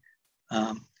AI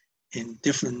in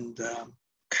different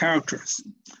characters.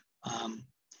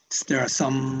 There are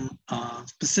some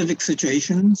specific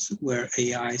situations where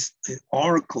AI's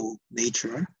oracle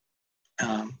nature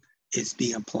is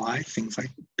being applied, things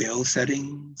like bail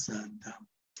settings and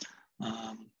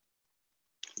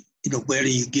whether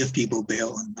you give people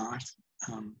bail or not,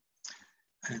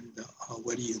 and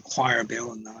whether you acquire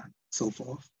bail or not, so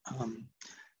forth.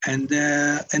 And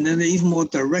then there are even more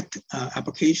direct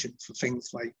applications for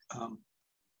things like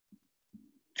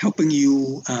helping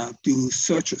you do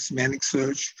searches, semantic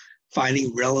search,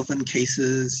 finding relevant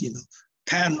cases.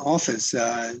 Patent office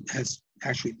has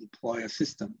actually deployed a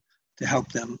system to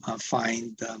help them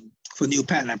find, for new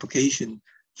patent application,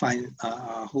 find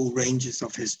whole ranges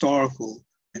of historical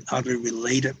and other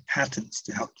related patents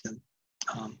to help them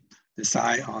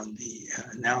decide on the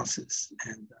analysis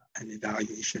and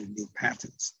evaluation of new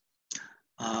patents.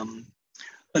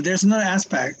 But there's another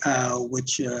aspect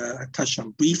which I touched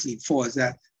on briefly before, is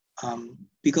that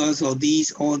because of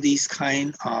all these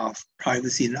kind of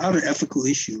privacy and other ethical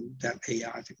issues that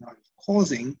AI technology is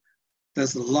causing,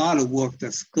 there's a lot of work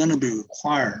that's going to be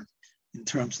required in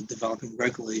terms of developing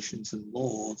regulations and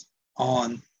laws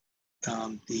on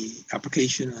the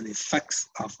application and effects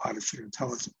of artificial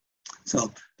intelligence.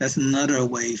 So that's another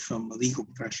way from a legal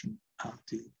profession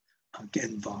to get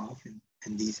involved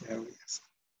in these areas.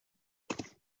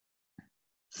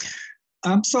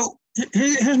 So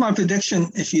here's my prediction.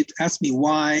 If you ask me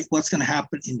what's going to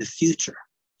happen in the future,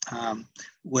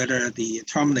 whether the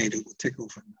Terminator will take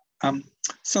over.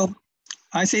 So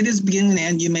I say this beginning and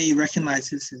end, you may recognize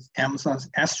this as Amazon's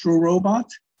Astro robot.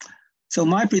 So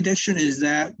my prediction is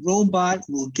that robot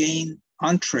will gain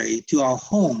entree to our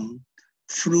home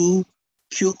through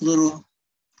cute little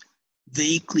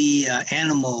vaguely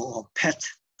animal or pet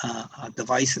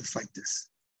devices like this.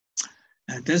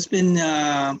 There's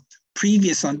been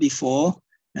previous one before,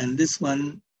 and this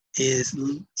one is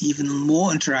even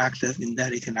more interactive in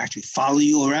that it can actually follow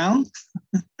you around,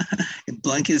 and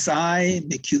blink its eye,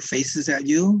 make cute faces at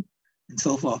you, and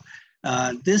so forth.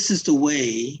 This is the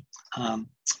way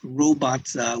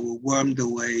robots will worm their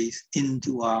ways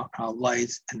into our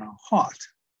lives and our heart.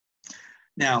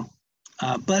 Now,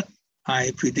 but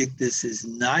I predict this is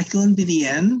not going to be the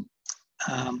end.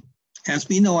 As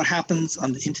we know what happens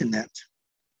on the internet,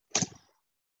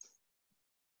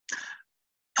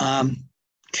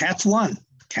 cats won.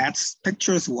 Cat's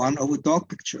pictures won over dog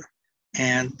picture.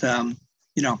 And,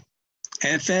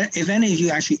 if any of you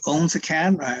actually owns a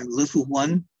cat, or live with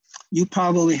one, you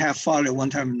probably have thought at one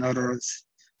time or another,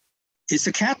 is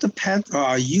the cat the pet, or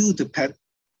are you the pet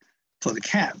for the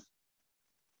cat,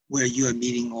 where you are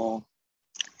meeting all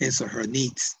his or her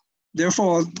needs?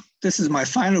 therefore, this is my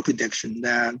final prediction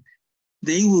that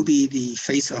they will be the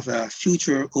face of a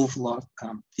future overlord,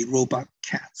 the robot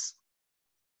cats.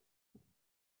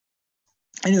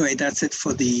 Anyway, that's it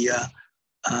for the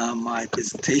my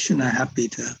presentation. I'm happy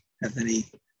to have any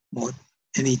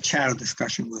chat or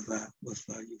discussion with you folks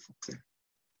there.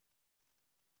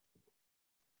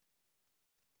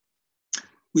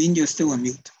 Win, you're still on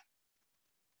mute.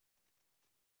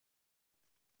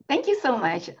 Thank you so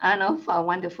much, Arnold, for a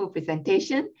wonderful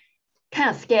presentation. Kind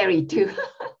of scary too.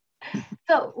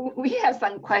 So we have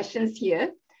some questions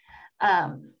here.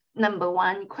 Number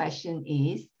one question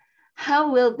is,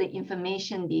 how will the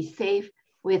information be safe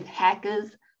with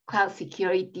hackers, cloud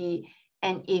security,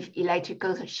 and if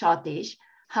electrical shortage,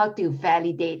 how to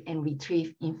validate and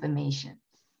retrieve information?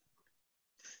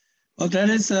 Well, that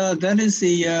is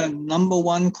the number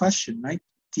one question, right?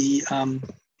 The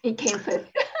it came first.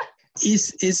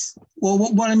 Well,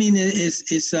 what I mean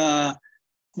is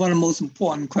one of the most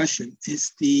important questions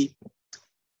is the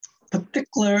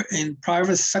particular in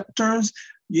private sectors.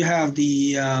 You have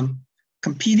the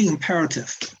competing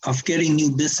imperative of getting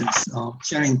new business,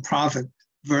 sharing profit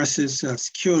versus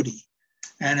security.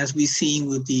 And as we've seen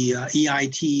with the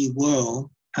EIT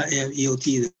world,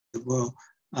 IoT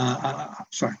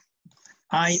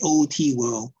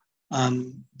world,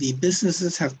 the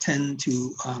businesses have tend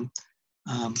to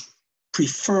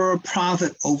prefer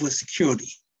profit over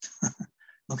security.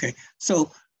 Okay,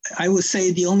 so I would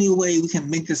say the only way we can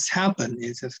make this happen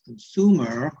is as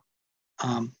consumer,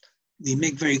 we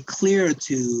make very clear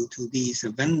to these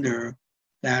vendor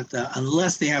that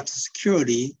unless they have the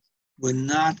security, we're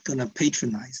not going to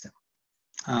patronize them.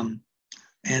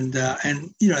 And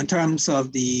in terms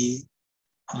of the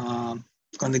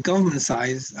on the government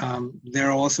side, there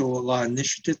are also a lot of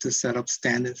initiatives to set up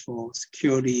standards for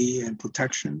security and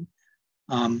protection.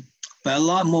 But a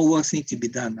lot more work needs to be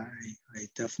done. I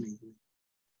definitely agree.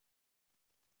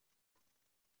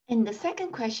 And the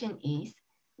second question is,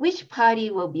 which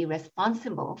party will be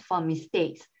responsible for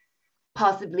mistakes,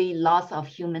 possibly loss of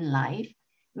human life,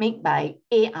 made by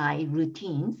AI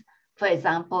routines, for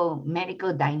example,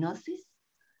 medical diagnosis?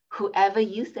 Whoever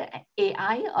used the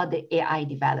AI or the AI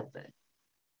developer?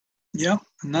 Yeah,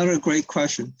 another great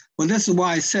question. Well, this is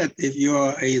why I said if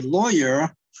you're a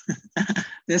lawyer,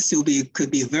 this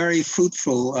could be very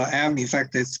fruitful avenue. In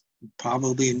fact, it's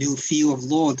probably a new field of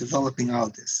law developing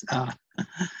out this.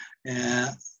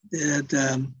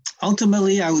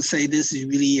 Ultimately, I would say this is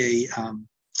really a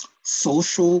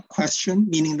social question,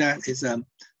 meaning that is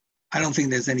I don't think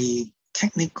there's any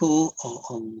technical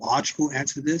or logical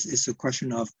answer to this. It's a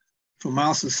question of, from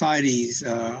our society's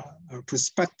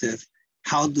perspective,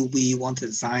 how do we want to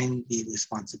design the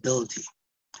responsibility?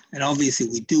 And obviously,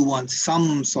 we do want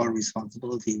some sort of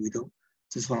responsibility. We don't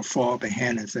just want to throw up a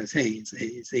hand and say, hey,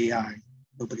 it's AI.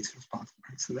 Nobody's responsible.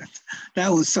 Right? So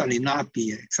that would certainly not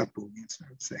be an acceptable answer, I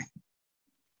would say.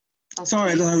 Okay.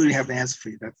 Sorry, I don't really have an answer for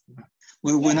you.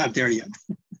 We're not there yet.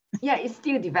 Yeah, it's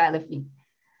still developing.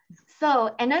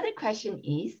 So another question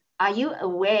is, are you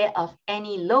aware of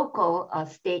any local or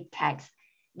state tax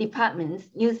departments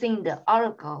using the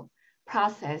Oracle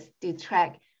process to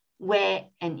track where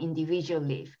an individual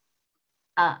lives?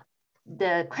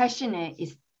 The questioner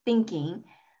is thinking,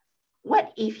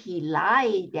 what if he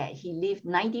lied that he lived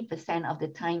 90% of the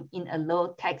time in a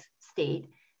low tax state,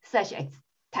 such as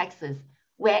Texas,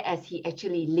 whereas he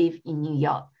actually lived in New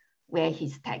York, where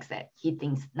he's taxed at, he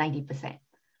thinks 90%?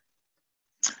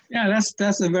 Yeah,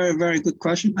 that's a very, very good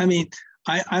question. I mean,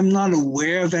 I'm not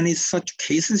aware of any such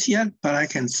cases yet, but I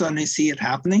can certainly see it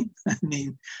happening. I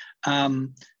mean,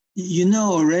 you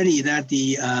know already that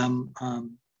the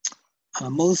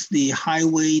most of the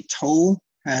highway toll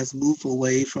has moved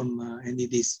away from any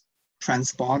of these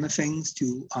transponder things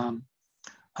to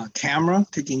a camera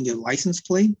taking your license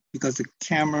plate, because the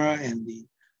camera and the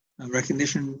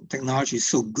recognition technology is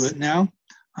so good now.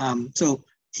 So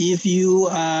if you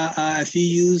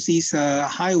use these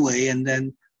highway, and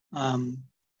then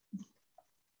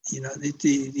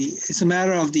it's a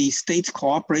matter of the states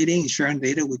cooperating and sharing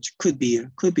data, which could be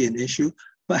an issue.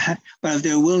 But if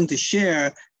they're willing to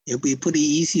share, it'll be pretty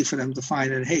easy for them to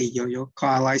find that, hey, your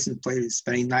car license plate is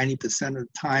spending 90% of the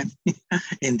time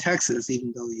in Texas,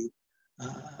 even though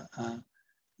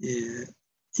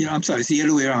I'm sorry, it's the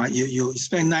other way around. You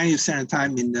spend 90% of the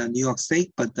time in New York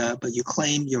State, but you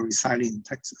claim you're residing in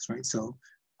Texas, right? So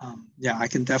yeah, I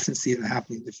can definitely see it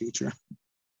happening in the future.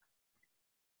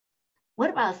 What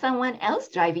about someone else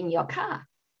driving your car?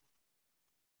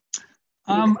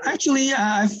 Actually,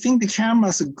 I think the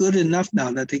cameras are good enough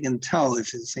now that they can tell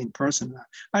if it's the same person.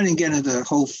 I didn't get into the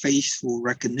whole facial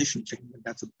recognition thing, but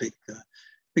that's a big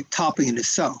big topic in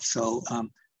itself. So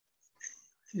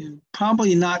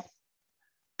probably not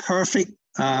perfect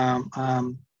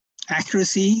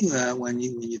accuracy when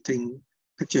you take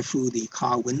picture through the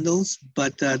car windows,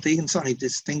 but they can certainly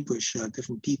distinguish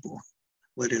different people,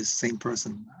 whether it's the same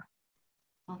person or not.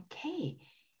 Okay.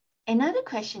 Another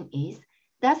question is,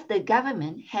 does the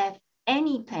government have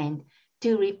any plan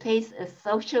to replace a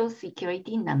social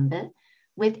security number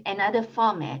with another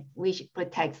format which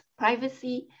protects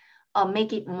privacy or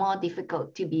make it more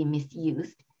difficult to be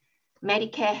misused?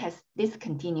 Medicare has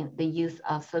discontinued the use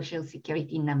of social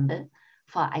security number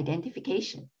for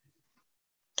identification.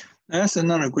 That's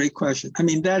another great question. I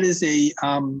mean, that is a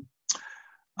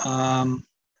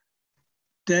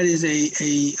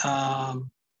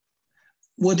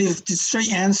well, the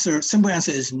straight answer, simple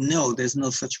answer is no, there's no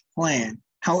such plan.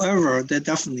 However, that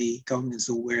definitely government is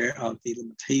aware of the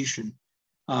limitation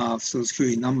of social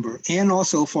security number. And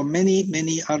also for many,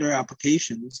 many other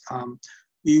applications,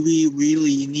 we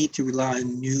really need to rely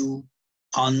on new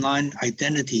online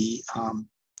identity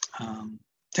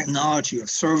technology or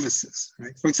services,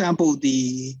 right? For example,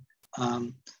 the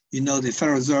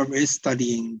Federal Reserve is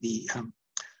studying the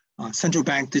central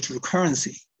bank digital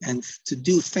currency. And to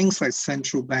do things like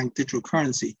central bank digital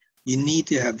currency, you need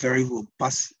to have very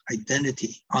robust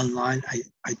identity, online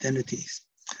identities.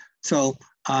 So,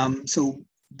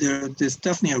 there's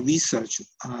definitely a research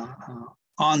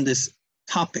on this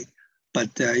topic,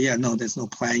 but yeah, no, there's no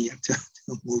plan yet to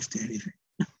move to anything.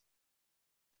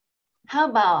 How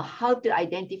about how to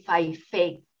identify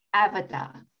fake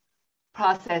avatar,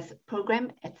 process,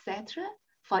 program, etc.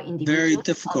 for individuals? Very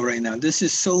difficult right now. This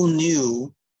is so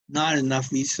new. Not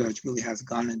enough research really has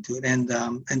gone into it, and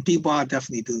people are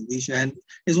definitely doing research. And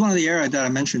it's one of the areas that I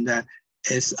mentioned that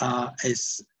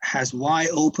has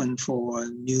wide open for a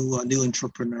new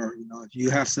entrepreneur. You know, if you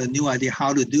have a new idea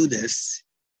how to do this,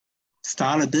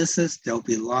 start a business. There'll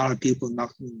be a lot of people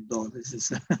knocking on the door. This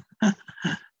is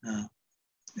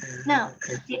now.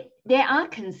 There are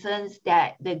concerns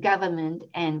that the government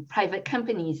and private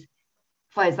companies,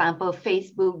 for example,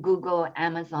 Facebook, Google,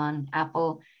 Amazon,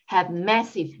 Apple, have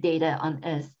massive data on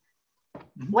us.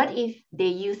 Mm-hmm. What if they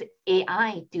use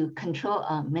AI to control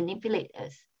or manipulate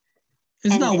us?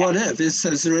 It's not what if,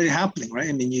 it's already happening, right?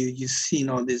 I mean, you've seen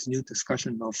all this new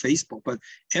discussion about Facebook, but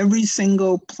every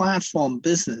single platform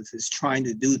business is trying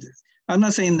to do this. I'm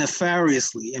not saying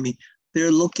nefariously. I mean,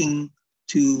 they're looking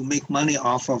to make money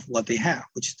off of what they have,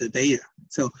 which is the data.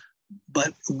 So,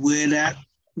 but where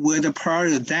the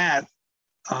priority of that,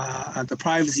 the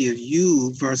privacy of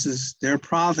you versus their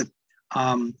profit,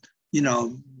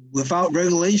 without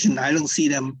regulation, I don't see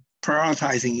them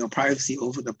prioritizing your privacy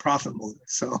over the profit motive.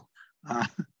 So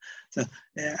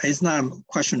it's not a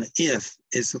question of if,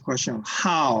 it's a question of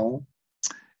how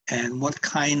and what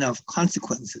kind of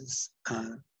consequences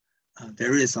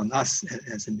there is on us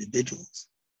as individuals.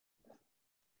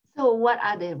 So what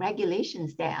are the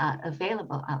regulations that are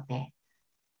available out there?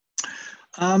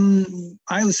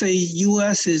 I would say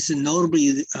U.S. is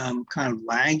notably kind of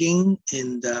lagging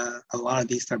in a lot of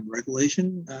these type of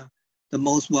regulation. The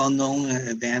most well-known and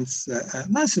advanced,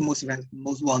 not the most advanced,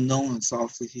 most well-known is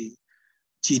obviously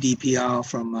GDPR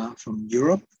from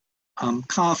Europe.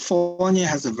 California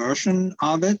has a version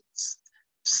of it,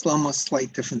 some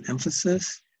slight different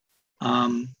emphasis.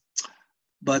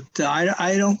 But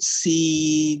I don't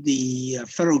see the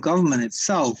federal government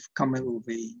itself coming with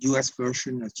a U.S.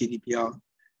 version of GDPR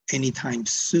anytime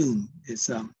soon. It's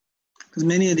because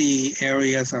many of the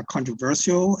areas are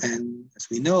controversial, and as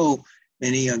we know,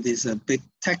 many of these big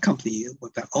tech companies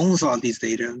that owns all these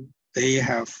data, they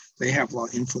have a lot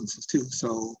of influences too.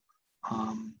 So,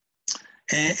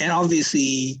 and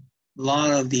obviously, a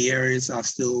lot of the areas are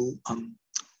still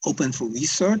open for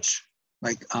research,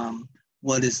 like.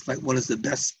 What is the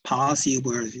best policy?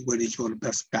 Where is the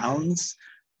best balance?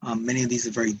 Many of these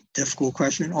are very difficult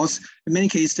questions. Also, in many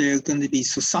cases, they're going to be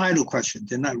societal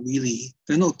questions. They're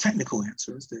no technical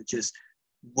answers. They're just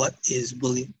what is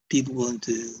people willing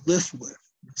to live with.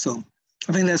 So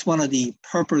I think that's one of the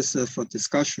purposes for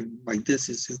discussion like this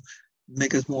is to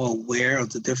make us more aware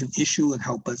of the different issue and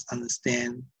help us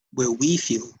understand where we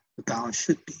feel the balance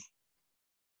should be.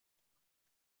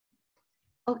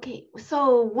 Okay,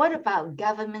 so what about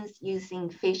governments using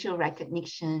facial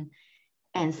recognition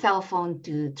and cell phone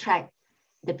to track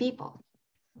the people?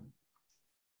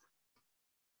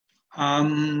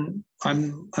 I'm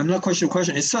not quite sure the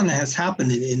question. It certainly has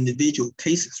happened in individual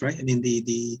cases, right? I mean,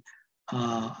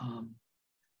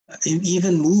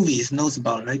 even movies knows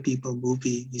about it, right?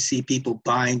 You see people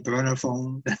buying burner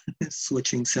phones,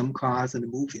 switching SIM cards in the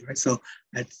movie, right? So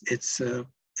it's a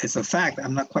fact.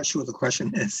 I'm not quite sure what the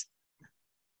question is.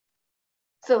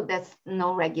 So there's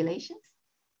no regulations?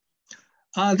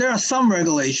 There are some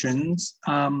regulations,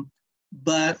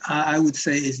 but I would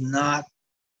say it's not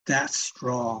that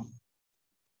strong.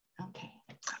 Okay.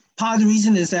 Part of the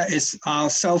reason is that it's our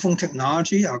cell phone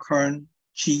technology, our current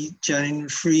Gen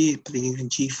 3, even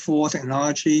G4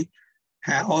 technology,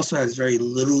 also has very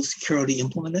little security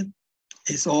implemented.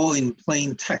 It's all in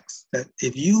plain text that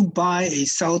if you buy a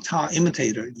cell tower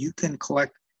imitator, you can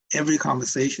collect every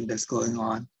conversation that's going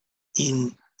on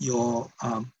in your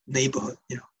neighborhood.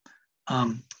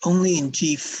 Only in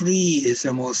G3 is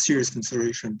there more serious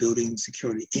consideration building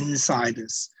security inside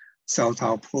this cell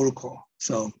tower protocol.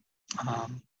 So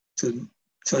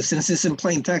since it's in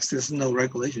plain text, there's no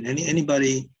regulation.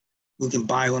 Anybody who can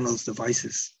buy one of those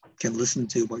devices can listen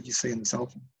to what you say on the cell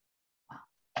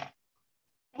phone.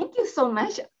 Thank you so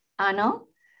much, Arnold.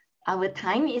 Our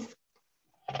time is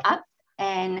up,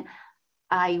 and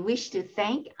I wish to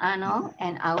thank Arnold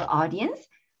and our audience.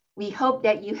 We hope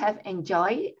that you have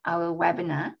enjoyed our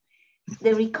webinar.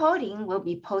 The recording will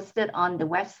be posted on the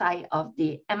website of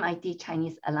the MIT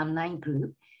Chinese Alumni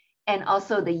Group and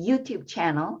also the YouTube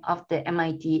channel of the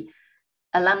MIT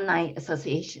Alumni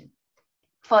Association.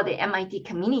 For the MIT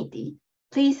community,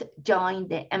 please join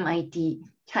the MIT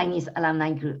Chinese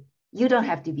Alumni Group. You don't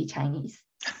have to be Chinese.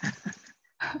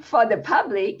 For the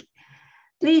public,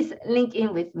 please link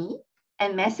in with me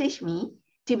and message me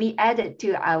to be added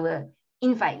to our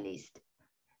invite list.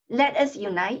 Let us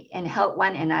unite and help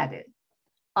one another.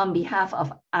 On behalf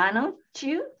of Arnold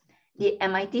Chu, the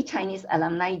MIT Chinese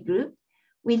Alumni Group,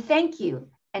 we thank you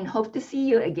and hope to see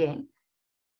you again.